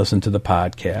back and listen to the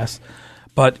podcast.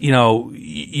 But,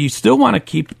 you still want to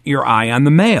keep your eye on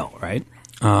the mail, right?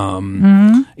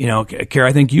 Kara,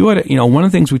 I think you had, one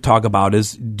of the things we talk about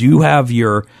is, do you have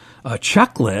your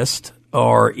checklist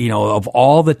or, of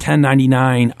all the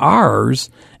 1099-Rs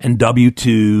and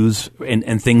W-2s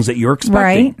and things that you're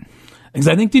expecting? Right. Because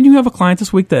I think, didn't you have a client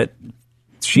this week that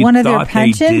one of their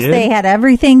pensions, they had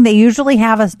everything. They usually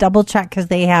have us double check because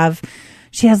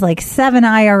she has like 7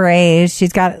 IRAs.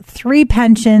 She's got 3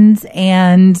 pensions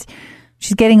and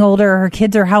she's getting older. Her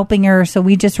kids are helping her, so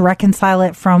we just reconcile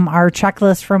it from our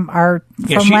checklist from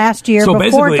last year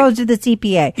before it goes to the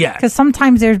CPA. Yeah, because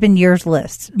sometimes there's been years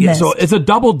lists. Yeah, so it's a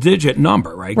double-digit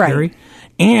number, right, Gary?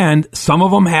 And some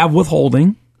of them have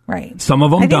withholding. Right. Some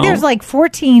of them don't. I think there's like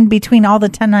 14 between all the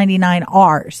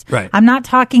 1099-Rs. Right. I'm not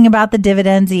talking about the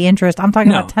dividends, the interest. I'm talking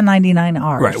about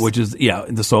 1099-Rs. Right, which is,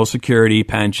 the Social Security,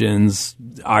 pensions,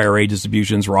 IRA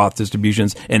distributions, Roth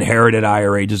distributions, inherited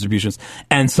IRA distributions.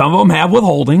 And some of them have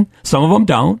withholding. Some of them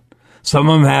don't. Some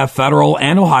of them have federal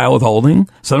and Ohio withholding.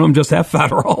 Some of them just have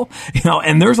federal.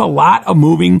 And there's a lot of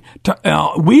moving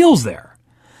wheels there.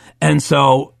 And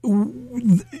so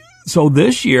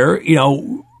this year,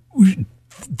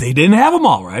 they didn't have them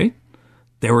all, right?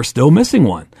 They were still missing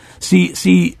one.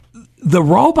 See, the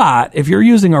robot, if you're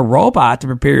using a robot to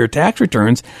prepare your tax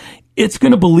returns, it's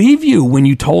going to believe you when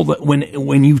you told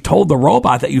the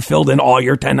robot that you filled in all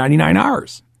your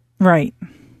 1099-Rs. Right.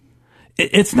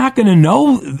 It's not going to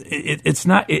know. It's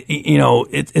not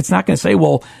going to say,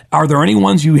 well, are there any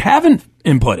ones you haven't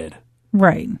inputted?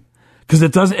 Right. Because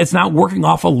it's not working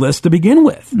off a list to begin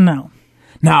with. No.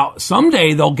 Now,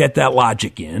 someday they'll get that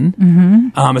logic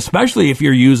in, especially if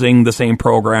you're using the same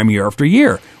program year after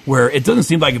year, where it doesn't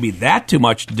seem like it'd be that too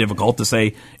much difficult to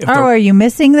say. Are you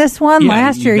missing this one?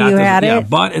 Last year you had it. Yeah,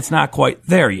 but it's not quite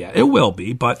there yet. It will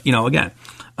be, but, again.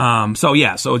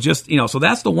 So just, so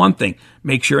that's the one thing.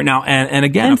 Make sure now, and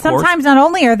again, and of course. And sometimes not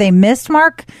only are they missed,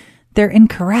 Mark, they're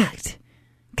incorrect.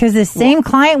 Because the same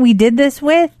client we did this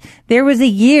with, there was a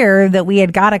year that we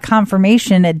had got a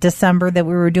confirmation at December that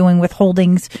we were doing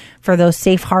withholdings for those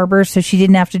safe harbors, so she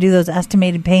didn't have to do those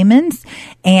estimated payments.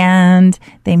 And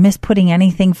they missed putting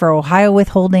anything for Ohio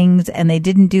withholdings, and they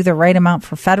didn't do the right amount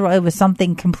for federal. It was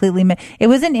something completely. It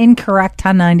was an incorrect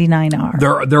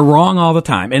 1099-R. They're wrong all the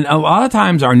time, and a lot of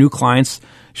times our new clients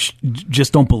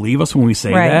just don't believe us when we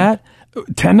say that.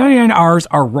 1099-Rs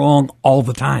are wrong all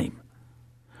the time.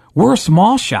 We're a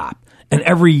small shop, and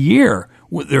every year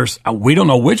we don't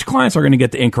know which clients are going to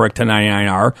get the incorrect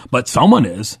 1099-R, but someone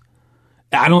is.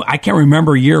 I can't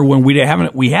remember a year when we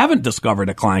haven't discovered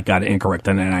a client got an incorrect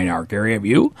 1099-R. Gary, have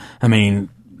you? I mean,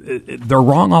 they're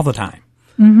wrong all the time.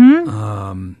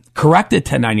 Mm-hmm. Corrected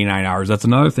 1099-Rs, that's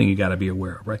another thing you got to be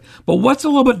aware of, right? But what's a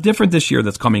little bit different this year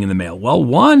that's coming in the mail? Well,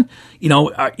 one,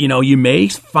 you may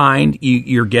find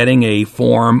you're getting a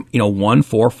form,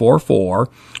 1444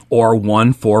 or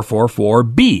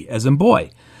 1444B, as in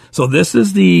boy. So this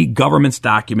is the government's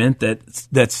document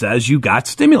that says you got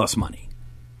stimulus money.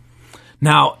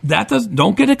 Now,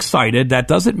 don't get excited. That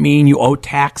doesn't mean you owe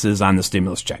taxes on the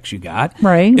stimulus checks you got.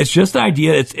 Right. It's just the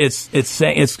idea. It's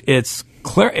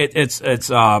clear. It's what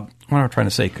am I trying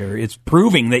to say, Carrie? It's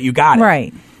proving that you got it.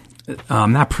 Right.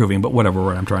 Not proving, but whatever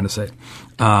word I'm trying to say.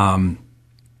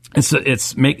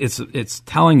 It's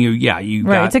telling you, yeah, you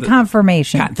got it. It's a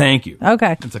confirmation. Thank you.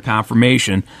 Okay. It's a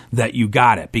confirmation that you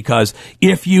got it, because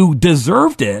if you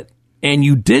deserved it and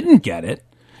you didn't get it,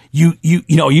 you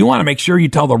want to make sure you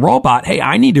tell the robot, hey,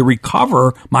 I need to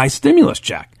recover my stimulus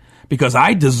check because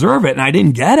I deserve it and I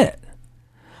didn't get it.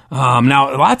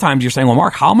 Now, a lot of times you're saying, well,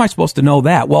 Mark, how am I supposed to know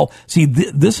that? Well, see,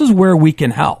 this is where we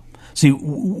can help. See,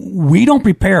 we don't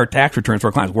prepare tax returns for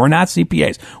our clients. We're not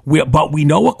CPAs, but we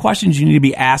know what questions you need to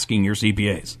be asking your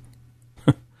CPAs,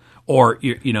 or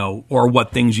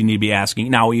what things you need to be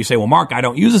asking. Now, you say, well, Mark, I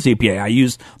don't use a CPA. I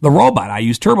use the robot. I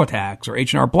use TurboTax or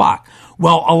H&R Block.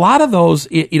 Well, a lot of those,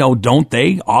 don't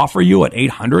they offer you an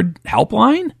 800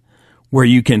 helpline where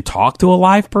you can talk to a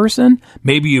live person?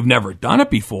 Maybe you've never done it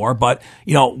before, but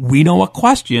we know what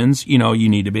questions you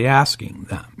need to be asking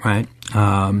them, right?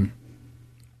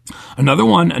 Another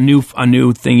one, a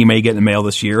new thing you may get in the mail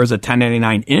this year is a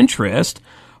 1099 interest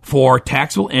for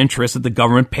taxable interest that the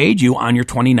government paid you on your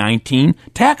 2019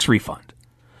 tax refund,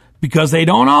 because they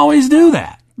don't always do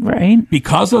that. Right.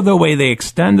 Because of the way they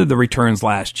extended the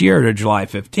last year to July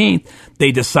 15th,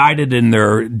 they decided in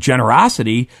their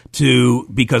generosity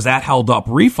because that held up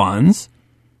refunds,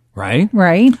 right?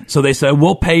 Right. So they said,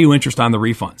 we'll pay you interest on the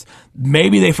refunds.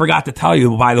 Maybe they forgot to tell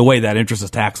you, by the way, that interest is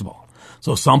taxable.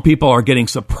 So some people are getting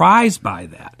surprised by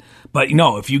that. But,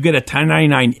 if you get a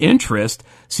 1099 interest,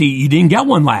 see, you didn't get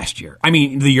one last year. I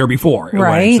mean, the year before, right. What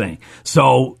I'm saying.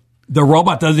 So the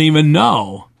robot doesn't even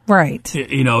know. Right. But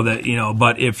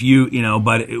if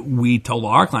we told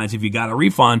our clients, if you got a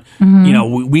refund,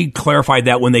 Mm-hmm. we clarified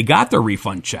that when they got their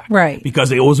refund check. Right.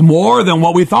 Because it was more than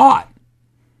what we thought.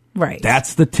 Right.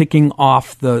 That's the ticking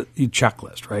off the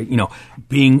checklist, right?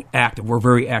 Being active. We're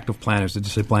very active planners at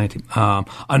Disability Planning Team.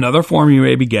 Another form you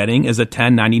may be getting is a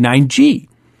 1099-G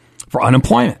for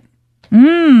unemployment.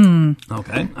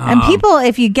 Okay. And people,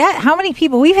 how many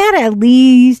people, we've had at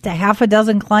least a half a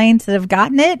dozen clients that have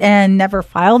gotten it and never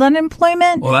filed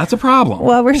unemployment. Well, that's a problem.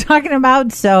 Well, we're talking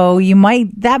about, so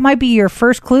that might be your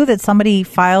first clue that somebody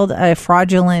filed a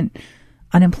fraudulent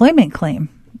unemployment claim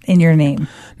in your name.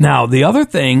 Now, the other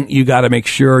thing you got to make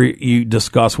sure you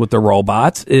discuss with the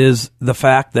robots is the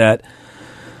fact that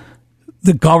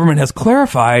the government has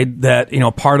clarified that,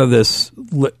 part of this,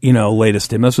 latest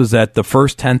stimulus was that the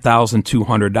first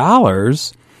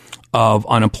 $10,200 of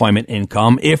unemployment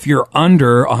income, if you're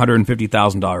under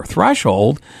 $150,000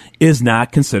 threshold, is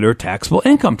not considered taxable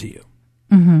income to you.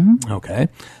 Mm-hmm. Okay.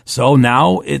 So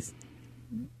now is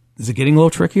it getting a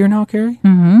little trickier now, Carrie?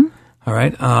 Mm-hmm. All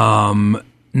right.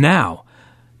 Now,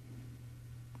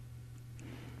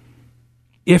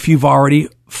 if you've already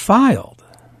filed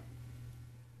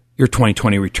your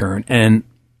 2020 return and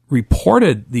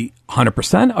reported the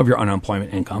 100% of your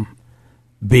unemployment income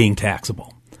being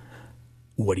taxable,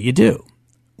 what do?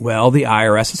 Well, the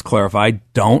IRS has clarified,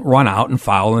 don't run out and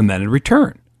file an amended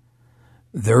return.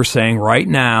 They're saying right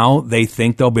now they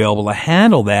think they'll be able to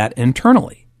handle that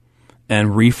internally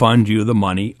and refund you the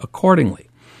money accordingly.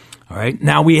 All right.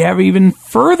 Now we have even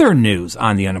further news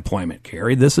on the unemployment,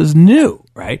 Carrie. This is new,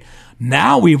 right?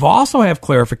 Now we've also have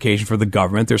clarification for the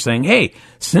government. They're saying, hey,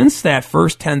 since that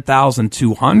first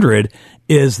 $10,200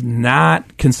 is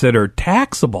not considered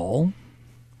taxable,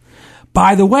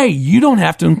 by the way, you don't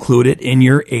have to include it in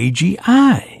your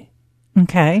AGI.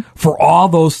 Okay. For all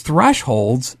those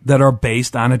thresholds that are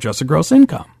based on adjusted gross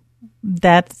income.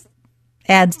 That's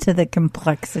adds to the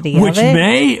complexity Which of it.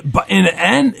 may, but in the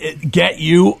end, get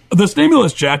you the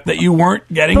stimulus check that you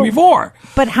weren't getting before.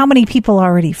 But how many people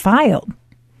already filed?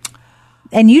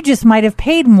 And you just might have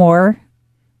paid more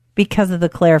because of the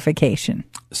clarification.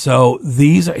 So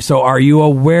are you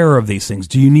aware of these things?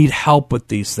 Do you need help with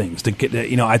these things? To get,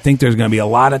 I think there's going to be a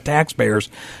lot of taxpayers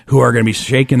who are going to be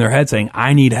shaking their head saying,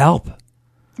 "I need help."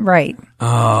 Right.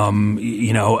 Now,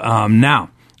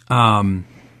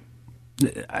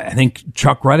 I think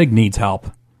Chuck Reddick needs help.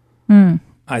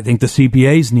 I think the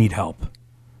CPAs need help.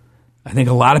 I think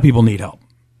a lot of people need help.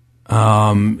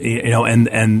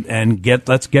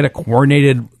 Let's get a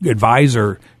coordinated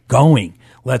advisor going.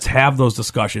 Let's have those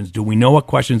discussions. Do we know what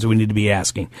questions do we need to be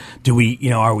asking? Do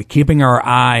we, are we keeping our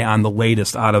eye on the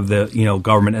latest out of the,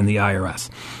 government and the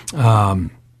IRS?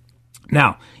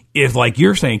 Now, if, like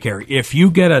you're saying, Carrie, if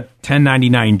you get a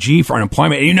 1099-G for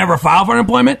unemployment and you never file for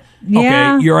unemployment,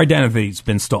 Yeah. okay, your identity's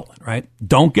been stolen, right?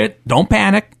 Don't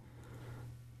panic.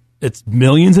 It's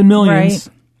millions and millions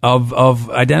of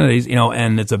identities,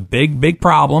 and it's a big, big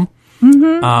problem.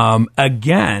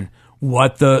 Again,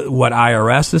 what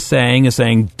IRS is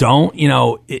saying, don't,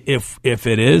 if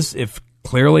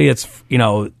clearly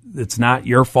it's not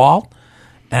your fault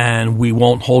and we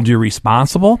won't hold you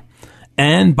responsible.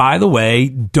 And by the way,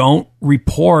 don't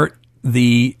report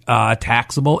the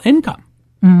taxable income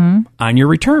on your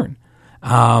return.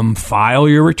 File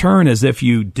your return as if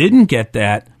you didn't get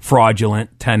that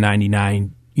fraudulent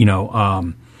 1099,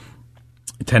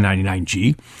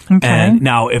 1099-G. Okay. And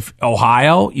now if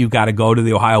Ohio, you've got to go to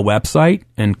the Ohio website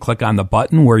and click on the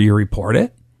button where you report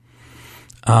it.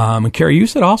 And Carrie, you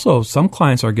said also some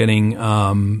clients are getting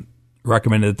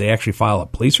recommended that they actually file a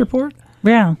police report.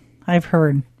 Yeah, I've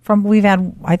heard. We've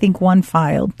had, I think, one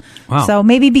filed. Wow. So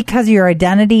maybe because your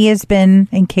identity has been,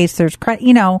 in case there's,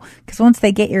 because once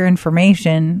they get your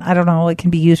information, I don't know, it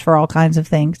can be used for all kinds of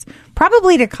things.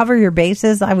 Probably to cover your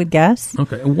bases, I would guess.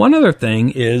 Okay. One other thing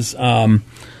is, one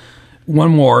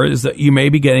more is that you may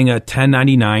be getting a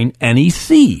 1099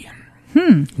 NEC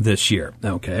this year.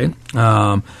 Okay.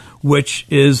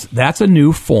 That's a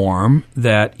new form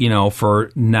that,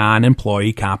 for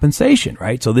non-employee compensation,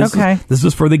 right? So this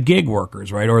is for the gig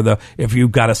workers, right? Or if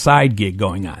you've got a side gig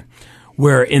going on.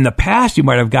 Where in the past you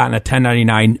might have gotten a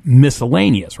 1099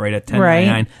 miscellaneous, right? A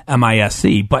 1099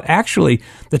 MISC. But actually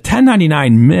the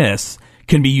 1099 miss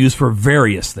can be used for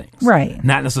various things. Right.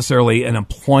 Not necessarily an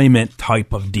employment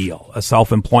type of deal, a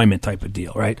self-employment type of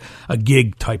deal, right? A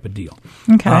gig type of deal.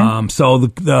 Okay. So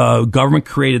the government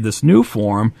created this new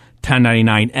form,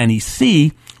 1099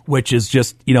 NEC, which is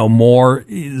just, more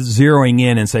zeroing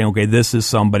in and saying, okay, this is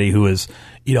somebody who is,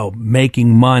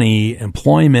 making money,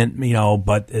 employment,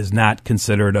 but is not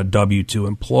considered a W-2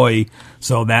 employee.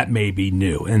 So that may be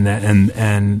new. And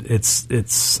it's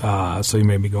so you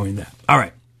may be going that. All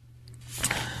right.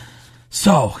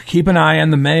 So keep an eye on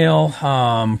the mail.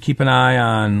 Keep an eye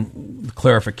on the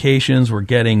clarifications we're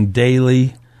getting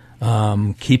daily.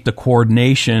 Keep the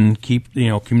coordination, keep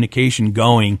communication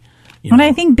going. And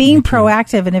I think being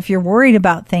proactive, and if you're worried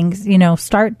about things,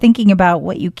 start thinking about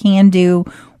what you can do,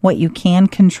 what you can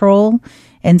control,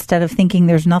 instead of thinking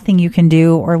there's nothing you can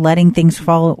do or letting things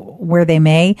fall where they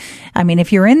may. I mean,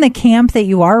 if you're in the camp that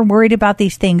you are worried about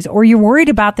these things, or you're worried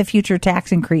about the future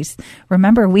tax increase,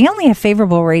 remember, we only have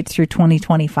favorable rates through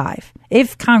 2025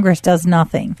 if Congress does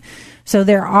nothing. So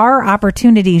there are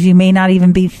opportunities you may not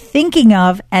even be thinking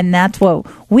of, and that's what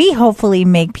we hopefully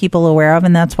make people aware of,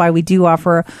 and that's why we do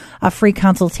offer a free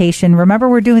consultation. Remember,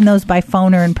 we're doing those by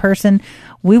phone or in person.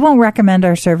 We won't recommend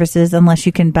our services unless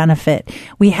you can benefit.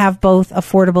 We have both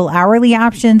affordable hourly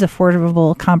options,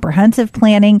 affordable comprehensive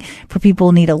planning for people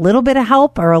who need a little bit of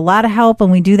help or a lot of help,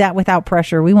 and we do that without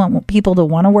pressure. We want people to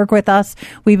want to work with us.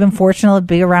 We've been fortunate to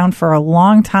be around for a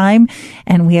long time,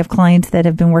 and we have clients that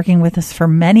have been working with us for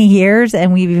many years,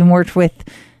 and we've even worked with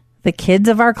the kids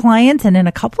of our clients, and in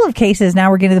a couple of cases now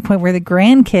we're getting to the point where the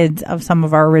grandkids of some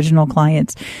of our original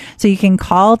clients. So you can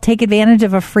take advantage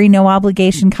of a free no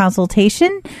obligation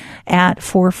consultation at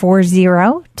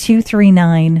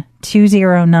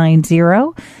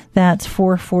 440-239-2090. That's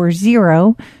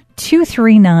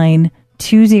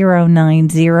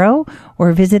 440-239-2090,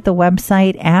 or visit the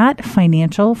website at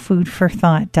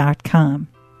financialfoodforthought.com.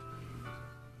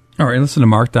 All right, listen to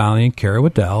Mark Donnelly and Carrie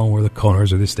Waddell, and we're the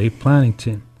co-owners of the estate planning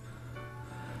team.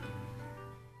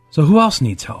 So who else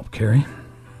needs help, Carrie?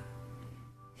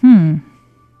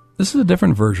 This is a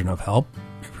different version of help.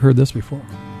 Have you heard this before?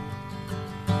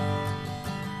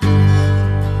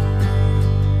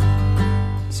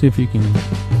 See if you can.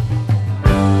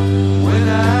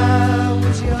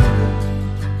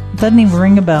 Doesn't even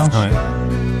ring a bell. All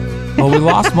right. Well, we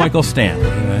lost Michael Stanley,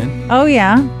 right? Oh,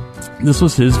 yeah. This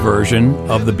was his version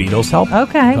of the Beatles' Help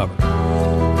Okay. cover.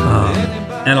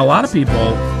 And a lot of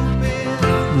people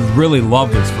really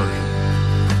love this version.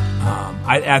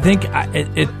 I think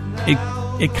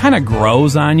it kind of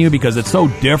grows on you because it's so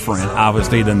different,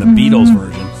 obviously, than the Beatles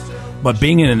version. But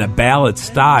being in a ballad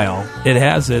style, it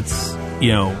has its,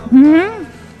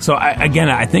 So,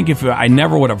 I think if I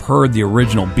never would have heard the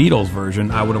original Beatles version,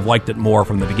 I would have liked it more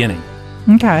from the beginning.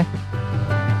 Okay.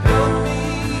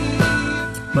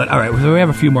 But, all right, so we have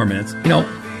a few more minutes.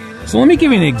 So let me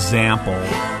give you an example,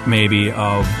 maybe,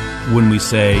 of when we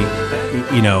say,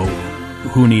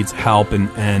 who needs help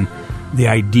and the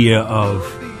idea of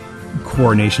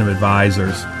coordination of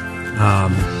advisors.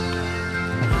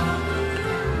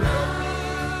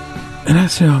 And I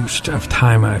say, I'm just out of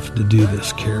time. I have to do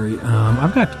this, Carrie.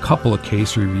 I've got a couple of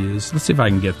case reviews. Let's see if I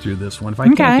can get through this one. If I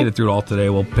can't get it through it all today,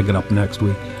 we'll pick it up next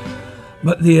week.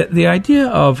 But the idea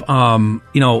of,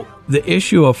 the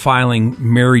issue of filing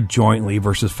married jointly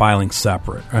versus filing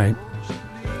separate, right?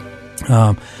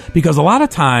 Because a lot of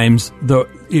times,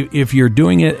 if you're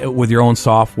doing it with your own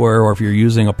software or if you're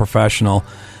using a professional,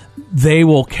 they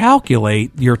will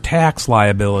calculate your tax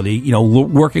liability,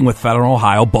 working with Federal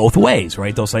Ohio both ways,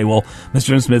 right? They'll say, well,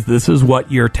 Mr. Smith, this is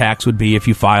what your tax would be if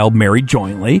you filed married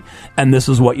jointly, and this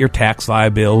is what your tax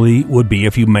liability would be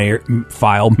if you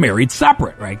filed married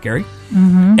separate, right, Gary?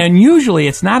 Mm-hmm. And usually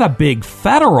it's not a big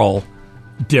federal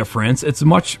difference. It's a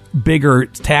much bigger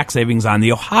tax savings on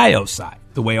the Ohio side,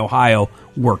 the way Ohio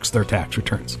works their tax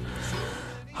returns.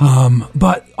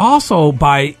 But also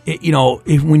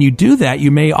when you do that, you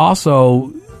may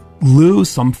also lose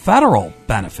some federal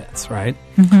benefits, right?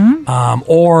 Mm-hmm.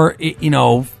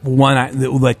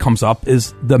 One that comes up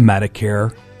is the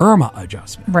Medicare IRMA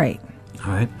adjustment. Right.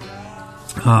 All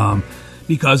right.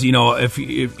 Because, if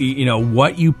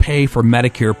what you pay for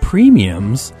Medicare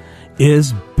premiums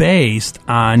is based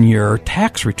on your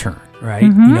tax return, right?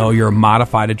 Mm-hmm. Your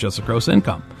modified adjusted gross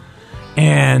income.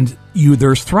 And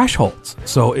there's thresholds.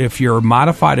 So if your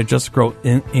modified adjusted gross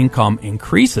income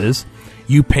increases,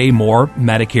 you pay more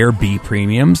Medicare B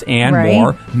premiums and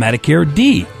more Medicare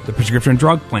D, the prescription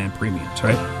drug plan premiums,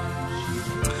 right?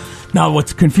 Now,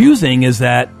 what's confusing is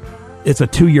that it's a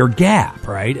 2-year gap,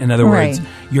 right? In other words,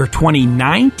 your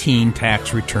 2019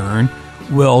 tax return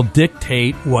will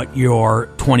dictate what your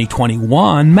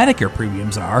 2021 Medicare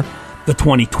premiums are. The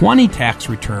 2020 tax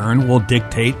return will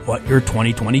dictate what your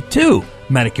 2022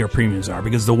 Medicare premiums are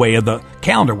because the way of the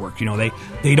calendar works.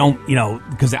 They don't,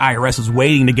 because the IRS is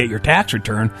waiting to get your tax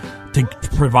return to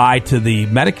provide to the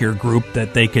Medicare group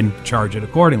that they can charge it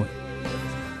accordingly.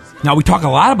 Now, we talk a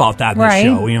lot about that in this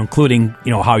show, including,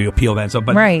 how you appeal that and stuff.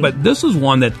 But this is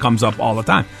one that comes up all the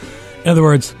time. In other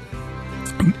words,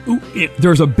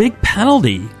 there's a big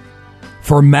penalty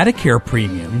for Medicare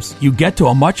premiums. You get to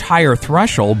a much higher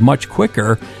threshold much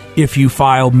quicker if you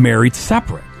file married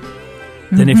separate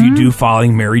than if you do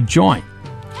filing married joint.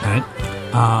 Right?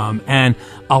 And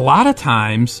a lot of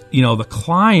times, the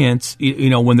clients,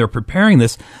 when they're preparing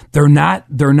this, they're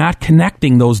not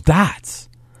connecting those dots.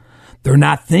 They're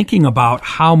not thinking about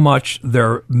how much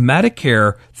their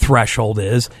Medicare threshold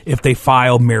is if they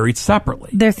file married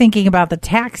separately. They're thinking about the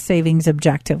tax savings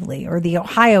objectively or the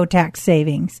Ohio tax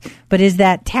savings. But is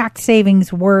that tax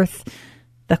savings worth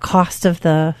the cost of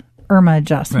the IRMA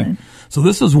adjustment? Right. So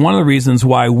this is one of the reasons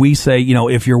why we say,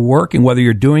 if you're working, whether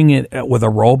you're doing it with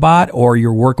a robot or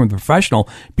you're working with a professional,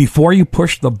 before you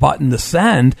push the button to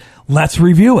send, let's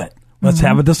review it. Let's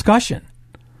have a discussion.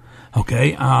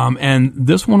 Okay, and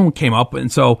this one came up,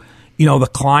 and so the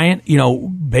client,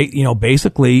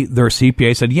 basically their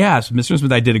CPA said, "Yes, Mr.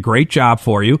 Smith, I did a great job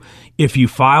for you. If you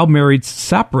file married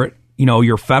separate,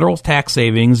 your federal tax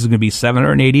savings is going to be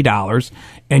 $780,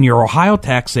 and your Ohio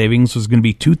tax savings is going to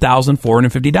be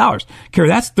 $2,450. Carrie,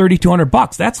 that's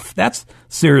 $3,200. That's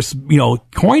serious,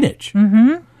 coinage."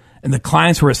 Mm-hmm. And the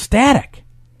clients were ecstatic.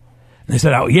 And they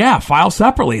said, "Oh yeah, file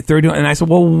separately." And I said,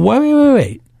 "Well,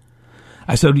 wait.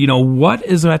 I said, what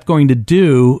is that going to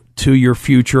do to your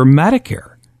future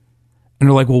Medicare?" And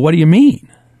they're like, "Well, what do you mean?"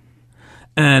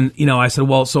 And, I said,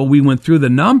 well, so we went through the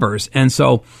numbers. And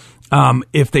so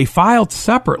if they filed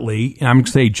separately, and I'm going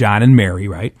to say John and Mary,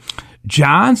 right?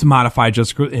 John's modified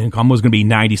adjusted income was going to be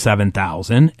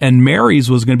 $97,000 and Mary's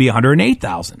was going to be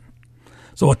 $108,000.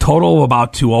 So a total of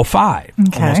about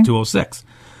 $205, almost $206.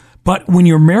 But when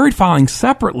you're married filing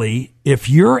separately, if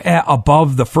you're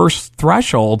above the first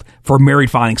threshold for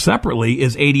married filing separately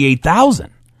is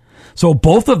 $88,000. So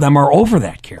both of them are over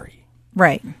that, Carrie.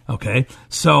 Right. Okay.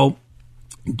 So,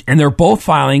 and they're both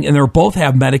filing and they both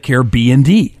have Medicare B and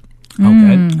D.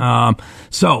 Okay.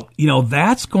 So,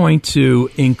 that's going to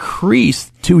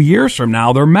increase 2 years from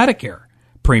now their Medicare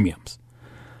premiums.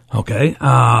 Okay.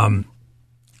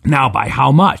 Now, by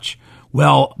how much?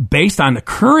 Well, based on the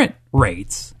current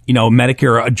rates,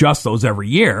 Medicare adjusts those every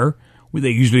year.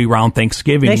 They usually around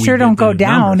Thanksgiving. They sure don't go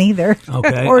down either,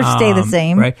 okay. or stay the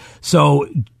same. Right. So,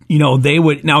 they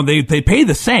would now they pay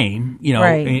the same.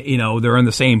 Right. They're in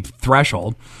the same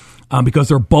threshold because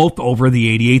they're both over the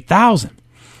 88,000.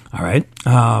 All right.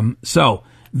 So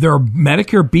their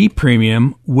Medicare B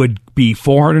premium would be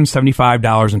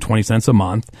 $475.20 a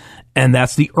month. And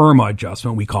that's the IRMA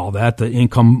adjustment. We call that the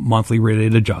income monthly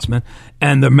related adjustment.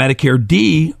 And the Medicare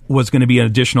D was going to be an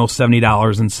additional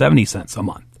 $70.70 a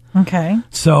month. Okay.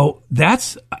 So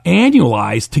that's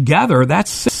annualized together.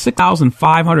 That's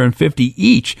 $6,550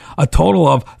 each. A total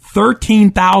of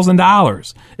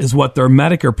 $13,000 is what their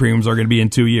Medicare premiums are going to be in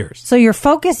 2 years. So you're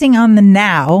focusing on the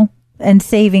now and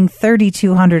saving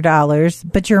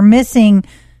 $3,200, but you're missing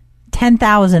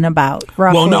 $10,000 about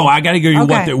roughly. Well, no, I got to give you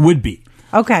what it would be.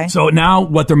 Okay. So now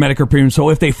what their Medicare premium, so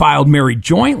if they filed married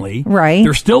jointly, right,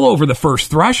 they're still over the first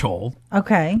threshold.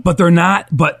 Okay. But they're not,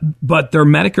 but their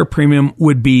Medicare premium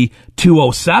would be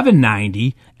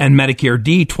 $207.90 and Medicare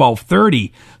D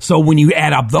 $1,230. So when you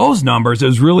add up those numbers, it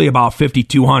was really about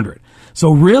 $5,200.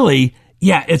 So really,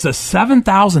 yeah, it's a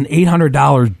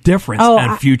 $7,800 difference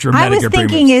in future Medicare premiums. I was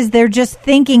thinking they're just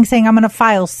saying I'm going to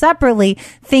file separately,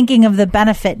 thinking of the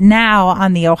benefit now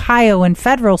on the Ohio and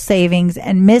federal savings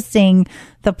and missing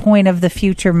the point of the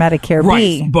future Medicare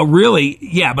B. Right, but really,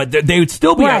 yeah, but they would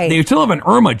still be they would still have an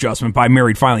IRMA adjustment by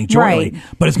married filing jointly,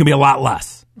 but it's going to be a lot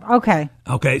less. Okay.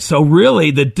 Okay, so really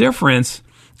the difference,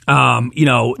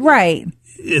 right,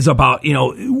 is about,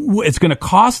 it's going to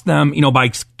cost them, by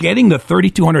getting the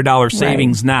 $3,200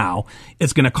 savings now,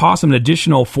 it's going to cost them an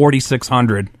additional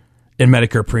 $4,600 in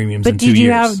Medicare premiums in 2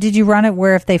 years. Did you run it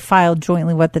where if they filed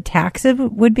jointly what the tax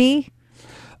would be?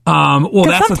 Well,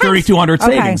 that's the $3,200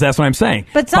 savings. That's what I'm saying.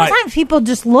 But sometimes people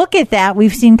just look at that.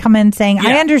 We've seen come in saying,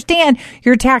 I understand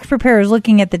your tax preparer is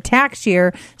looking at the tax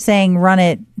year saying run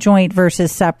it joint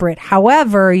versus separate.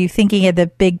 However, are you thinking of the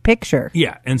big picture?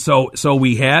 Yeah. And so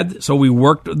we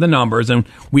worked the numbers and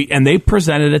they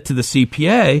presented it to the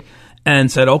CPA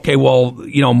and said, okay, well,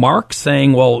 Mark's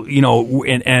saying, well,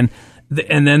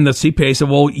 and then the CPA said,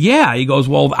 well, yeah. He goes,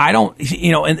 well, I don't,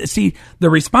 and see, the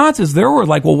responses there were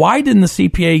like, well, why didn't the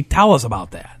CPA tell us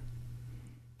about that?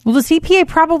 Well, the CPA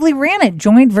probably ran it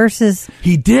joint versus.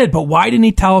 He did, but why didn't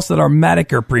he tell us that our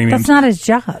Medicare premiums? That's not his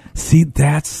job. See,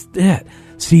 that's it.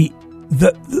 See,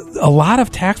 a lot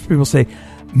of tax people say,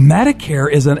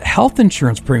 Medicare is a health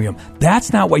insurance premium.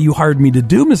 That's not what you hired me to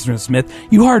do, Mr. Smith.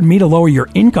 You hired me to lower your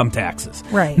income taxes.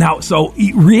 Right. Now, so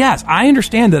yes, I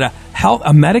understand that a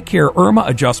Medicare IRMA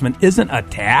adjustment isn't a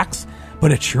tax,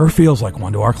 but it sure feels like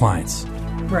one to our clients.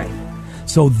 Right.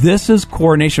 So this is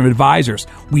coordination of advisors.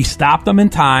 We stopped them in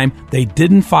time. They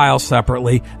didn't file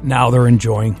separately. Now they're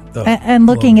enjoying the... And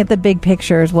looking at the big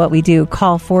picture is what we do.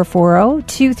 Call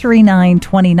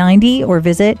 440-239-2090 or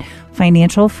visit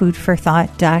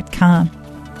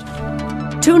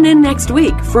financialfoodforthought.com. Tune in next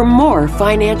week for more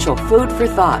Financial Food for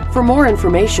Thought. For more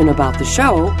information about the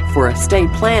show, for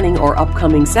estate planning or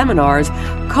upcoming seminars,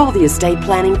 call the estate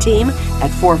planning team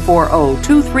at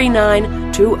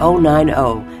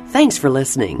 440-239-2090. Thanks for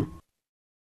listening.